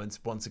nice comments.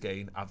 Once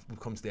again,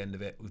 we've come to the end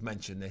of it. We've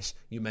mentioned this.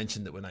 You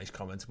mentioned that were nice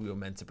comments. We were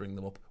meant to bring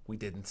them up. We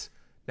didn't.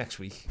 Next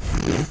week.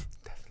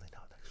 Definitely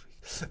not next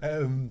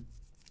week.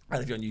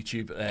 And if you're on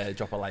YouTube,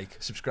 drop a like,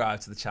 subscribe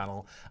to the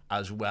channel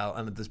as well.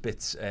 And if there's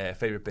bits,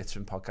 favourite bits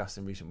from podcasts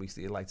in recent weeks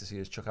that you'd like to see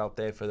us chuck out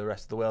there for the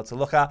rest of the world to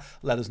look at,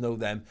 let us know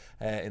them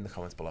in the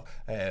comments below.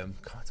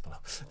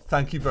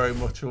 Thank you very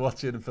much for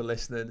watching and for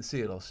listening. See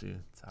you all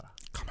soon. Ta-ra.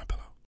 Comment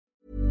below.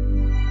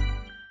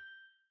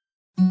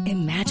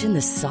 Imagine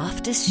the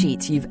softest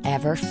sheets you've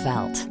ever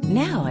felt.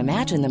 Now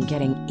imagine them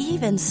getting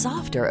even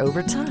softer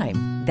over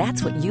time.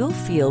 That's what you'll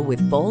feel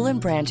with Boll &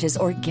 Branch's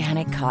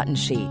organic cotton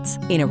sheets.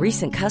 In a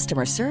recent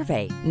customer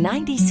survey,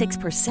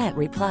 96%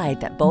 replied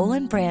that Boll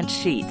 & Branch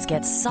sheets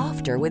get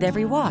softer with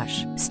every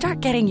wash.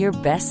 Start getting your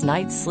best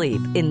night's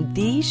sleep in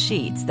these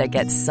sheets that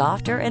get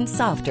softer and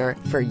softer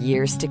for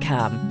years to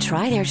come.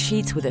 Try their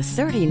sheets with a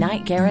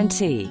 30-night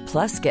guarantee.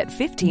 Plus, get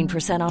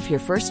 15% off your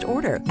first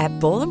order at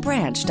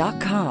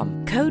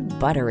bollandbranch.com. Code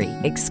BUTTERY.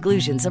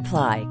 Exclusions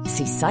apply.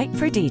 See site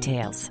for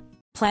details.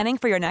 Planning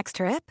for your next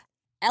trip?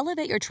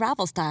 Elevate your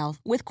travel style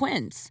with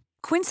Quince.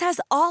 Quince has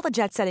all the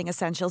jet-setting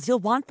essentials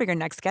you'll want for your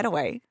next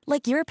getaway,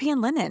 like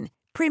European linen,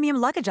 premium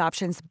luggage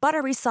options,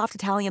 buttery soft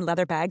Italian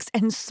leather bags,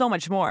 and so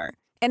much more.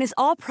 And is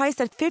all priced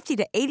at 50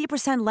 to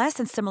 80% less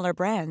than similar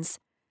brands.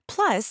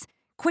 Plus,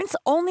 Quince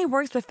only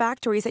works with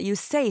factories that use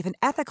safe and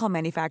ethical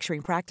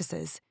manufacturing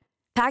practices.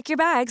 Pack your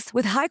bags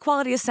with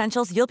high-quality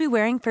essentials you'll be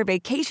wearing for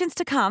vacations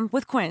to come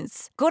with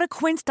Quince. Go to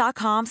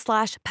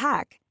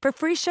quince.com/pack for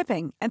free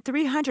shipping and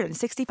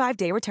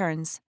 365-day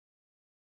returns.